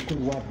with them. They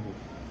could walk you.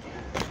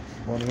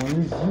 But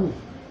when it's you,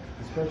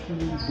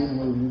 especially they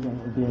know you're going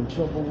to be in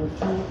trouble with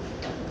you,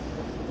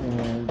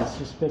 and the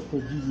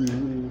suspected you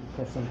will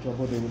get some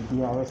trouble, they will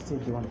be arrested,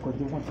 because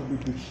they want to be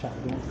big shot,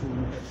 they want to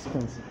be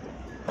expensive.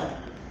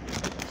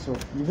 So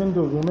even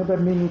though, remember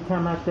many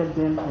times I tell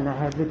them, and I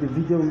have the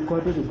video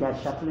recorded, the guy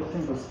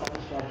shoplifting, the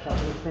Spanish guy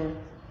shoplifting,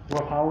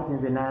 walk out,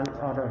 and then I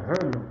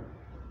heard him.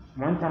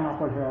 One time I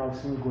called her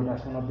house and go,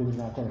 that's one of the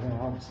reasons I called her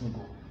house and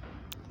go.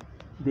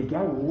 The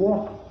guy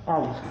walked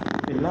out,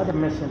 a lot of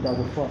message that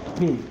was for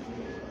pay.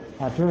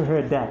 I told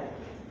her that.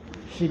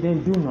 She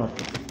didn't do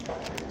nothing.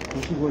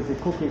 And she was a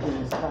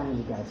Caucasian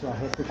Spanish guy, so I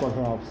had to call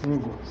her house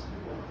and go.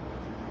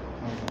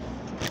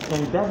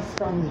 And that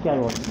Spanish guy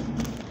was.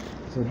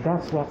 So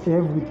that's what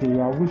every day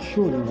I will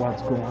show you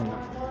what's going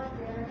on.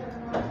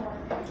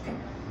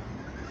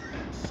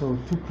 So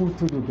to put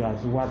to you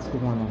guys what's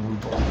going on in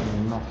Boston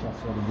and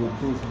Manchester with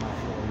this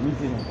mafia,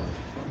 reason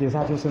there's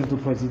actually to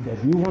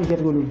president. You want to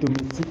get rid of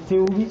domestic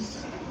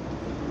terrorists?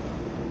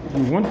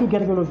 You want to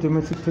get rid of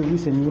domestic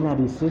terrorists in the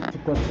United States to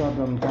cause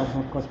problem, does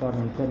not cause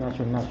problem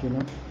international,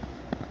 national.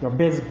 Your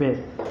best bet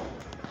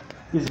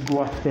is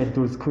go after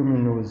those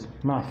criminals,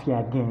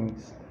 mafia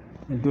gangs,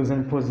 and those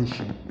in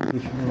position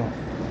if you know.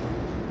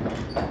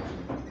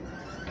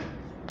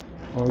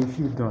 Or if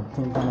you don't,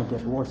 things gonna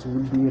get worse. You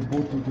will be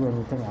able to do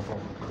anything about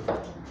it.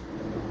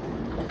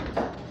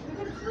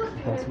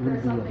 That will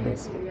be your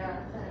best.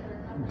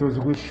 Those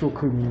racial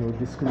criminals,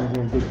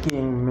 discriminating, the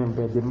gang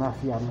member, the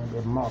mafia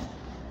member, the mob,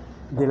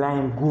 the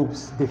lion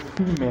groups, the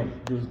female,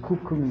 those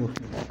group criminal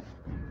female.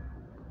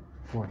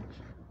 Watch.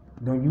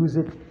 Don't use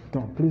it.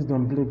 Please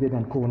don't blame it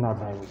on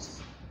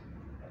coronavirus.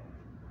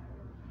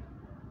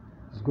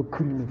 It's good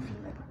criminal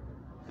female.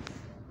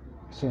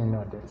 So you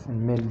know this,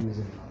 and male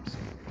using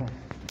them.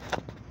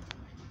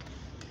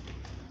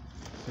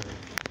 So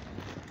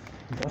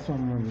that's what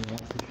I'm want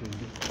to show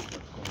you.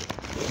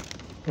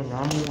 And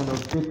I'm one of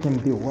the victims,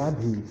 they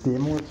robbed him. They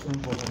most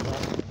important.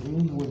 He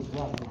was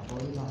robbed,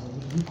 but he not a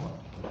record.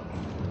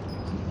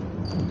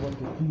 What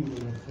the people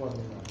in front of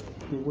him,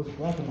 they was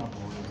talking about it.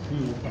 He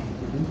was not a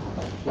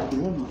record. But the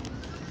woman.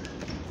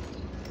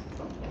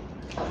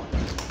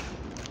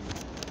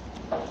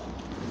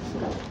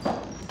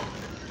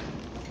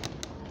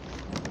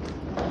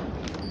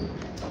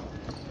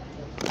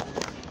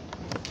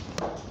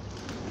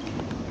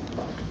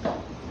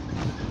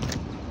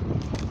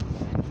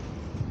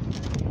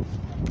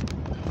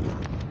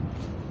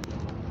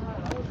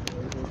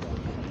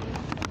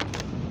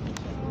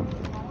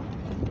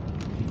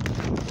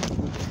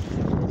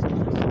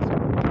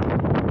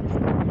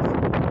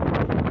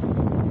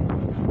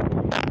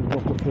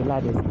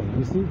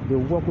 You see, they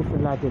work with a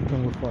larger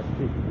thing with 40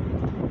 people.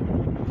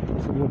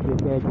 So what they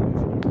beg you,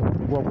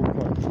 work with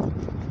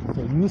 40.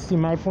 So you see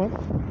my point?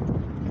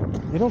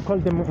 You don't call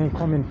them and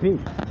come and pay.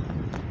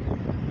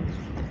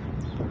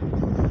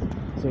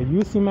 So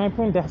you see my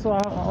point? That's why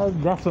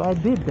I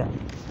did that.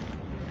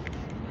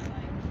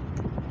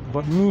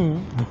 But me,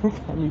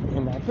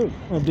 and I pay.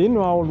 And they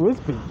know I always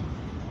pay.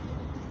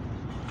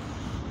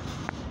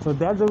 So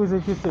that's the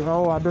reason you say,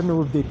 oh, I don't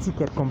know if the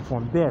ticket come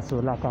from there, so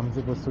like I'm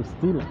supposed to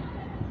steal it.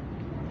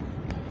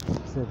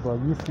 So, but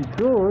you see,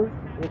 those,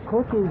 a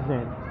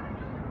Caucasian,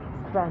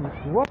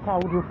 Spanish, work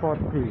out report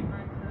pay. You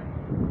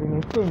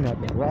didn't say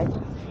nothing, right?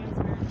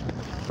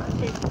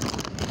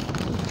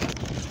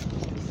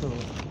 So,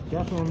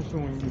 that's what I'm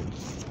showing you.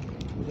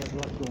 That's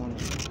what's going on.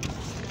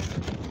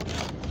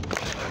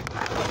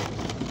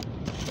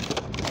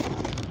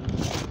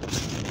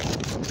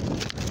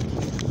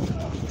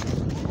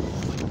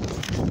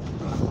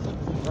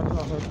 That's what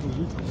I heard from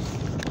you.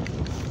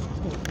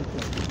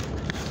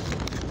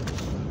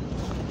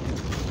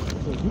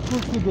 You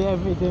could see the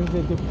evidence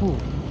that they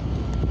prove.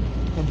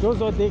 And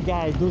those are the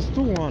guys, those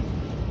two ones.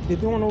 The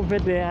one over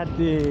there at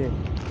the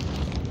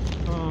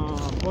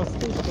bus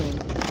station.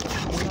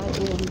 And I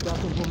go with that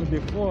from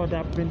before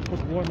that been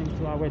put warning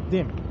to our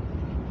them.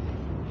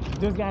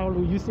 Those guys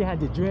who used to have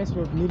the dress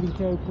with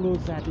military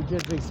clothes, had the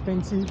dress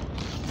expensive.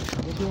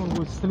 The one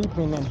was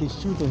sleeping and they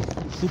shoot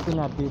and sleeping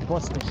at the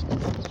bus station.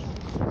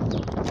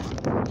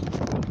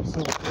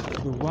 So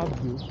the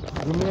robbed you.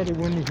 Remember the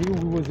one here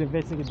who was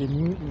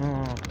investigating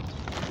the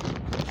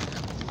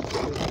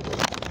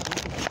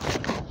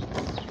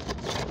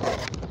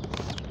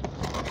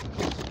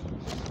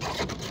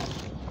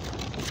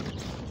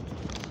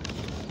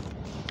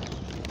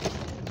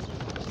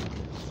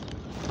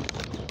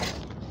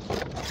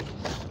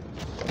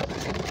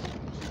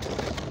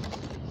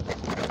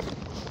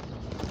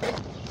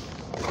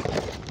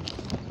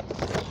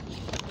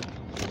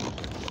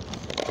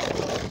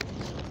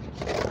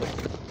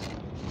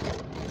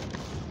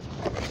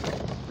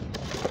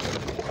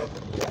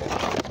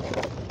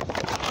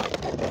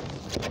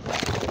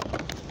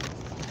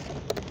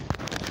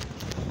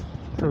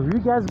So you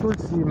guys go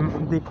see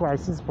the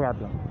crisis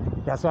problem.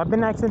 That's why I've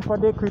been asking for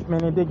the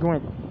equipment and they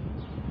going.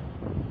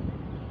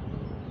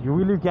 You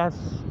really guys,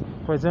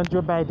 President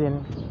Joe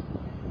Biden,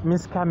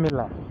 Miss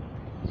Camilla,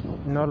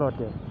 and all of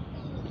them,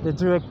 the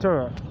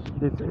director,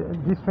 the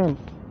defense.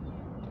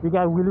 You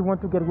guys really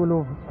want to get rid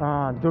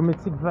of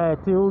domestic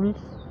violence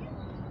terrorists?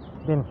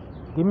 Then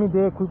give me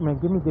the equipment,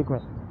 give me the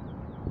grant.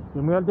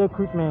 Give me all the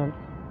equipment,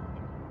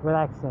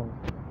 relaxing,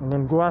 and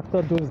then go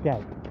after those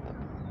guys.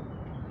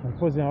 And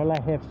posing all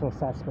I have for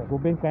suspect. Go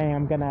back and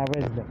I'm gonna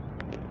arrest them.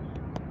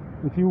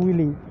 If you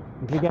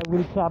guys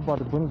really care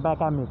about it, bring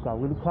back America,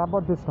 really care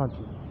about this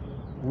country,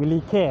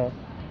 really care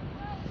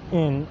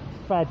in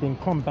fighting,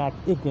 combat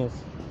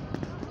against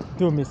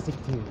domestic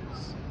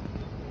terrorists.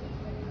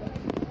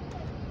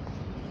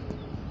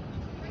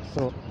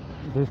 So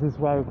this is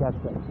why you got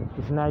that.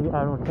 If now I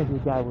don't think you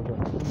guys will.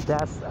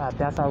 That's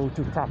how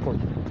to tackle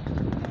it.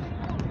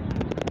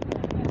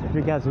 If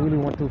you guys really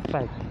want to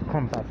fight,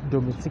 combat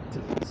domestic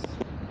terrorists.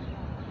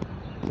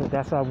 So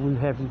that's why we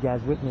have you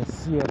guys witness,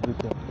 see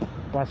everything,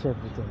 watch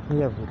everything,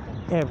 hear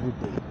everything, every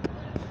day.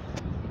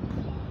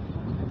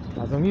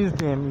 As long as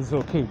them is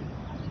okay.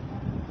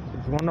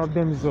 If one of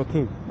them is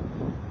okay,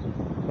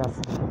 that's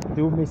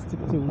domestic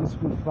terrorists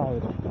will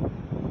fight.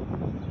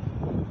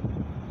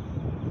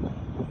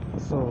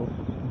 So,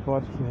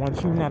 but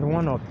once you're not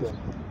one of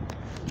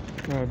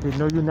them, they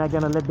know you're not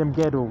gonna let them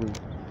get away.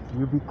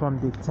 You become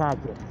the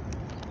target.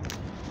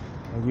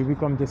 And you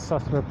become the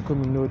suspect because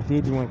you know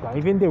they doing crime.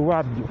 Even they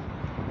rob you.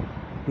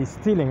 They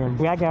stealing and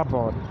brag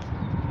about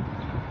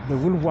it. They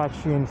will watch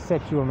you and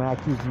set you and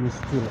accuse you of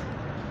stealing.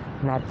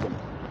 Not them.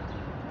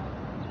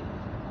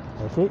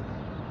 Okay?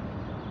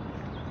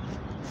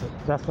 So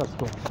that's what's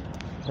going on.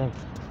 Thank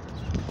you.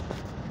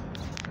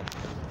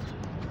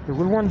 They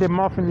will want them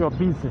off in your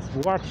business.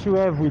 Watch you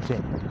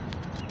everything.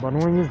 But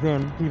when it's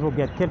them, people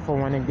get killed for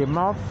running their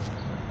mouth.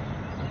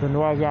 Don't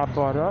worry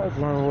about us.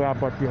 Don't worry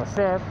about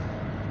yourself.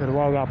 Don't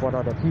worry about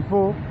other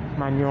people.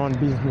 Mind your own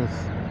business.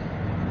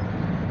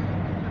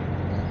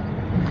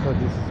 So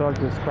this is all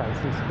this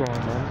crisis going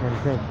on, and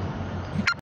then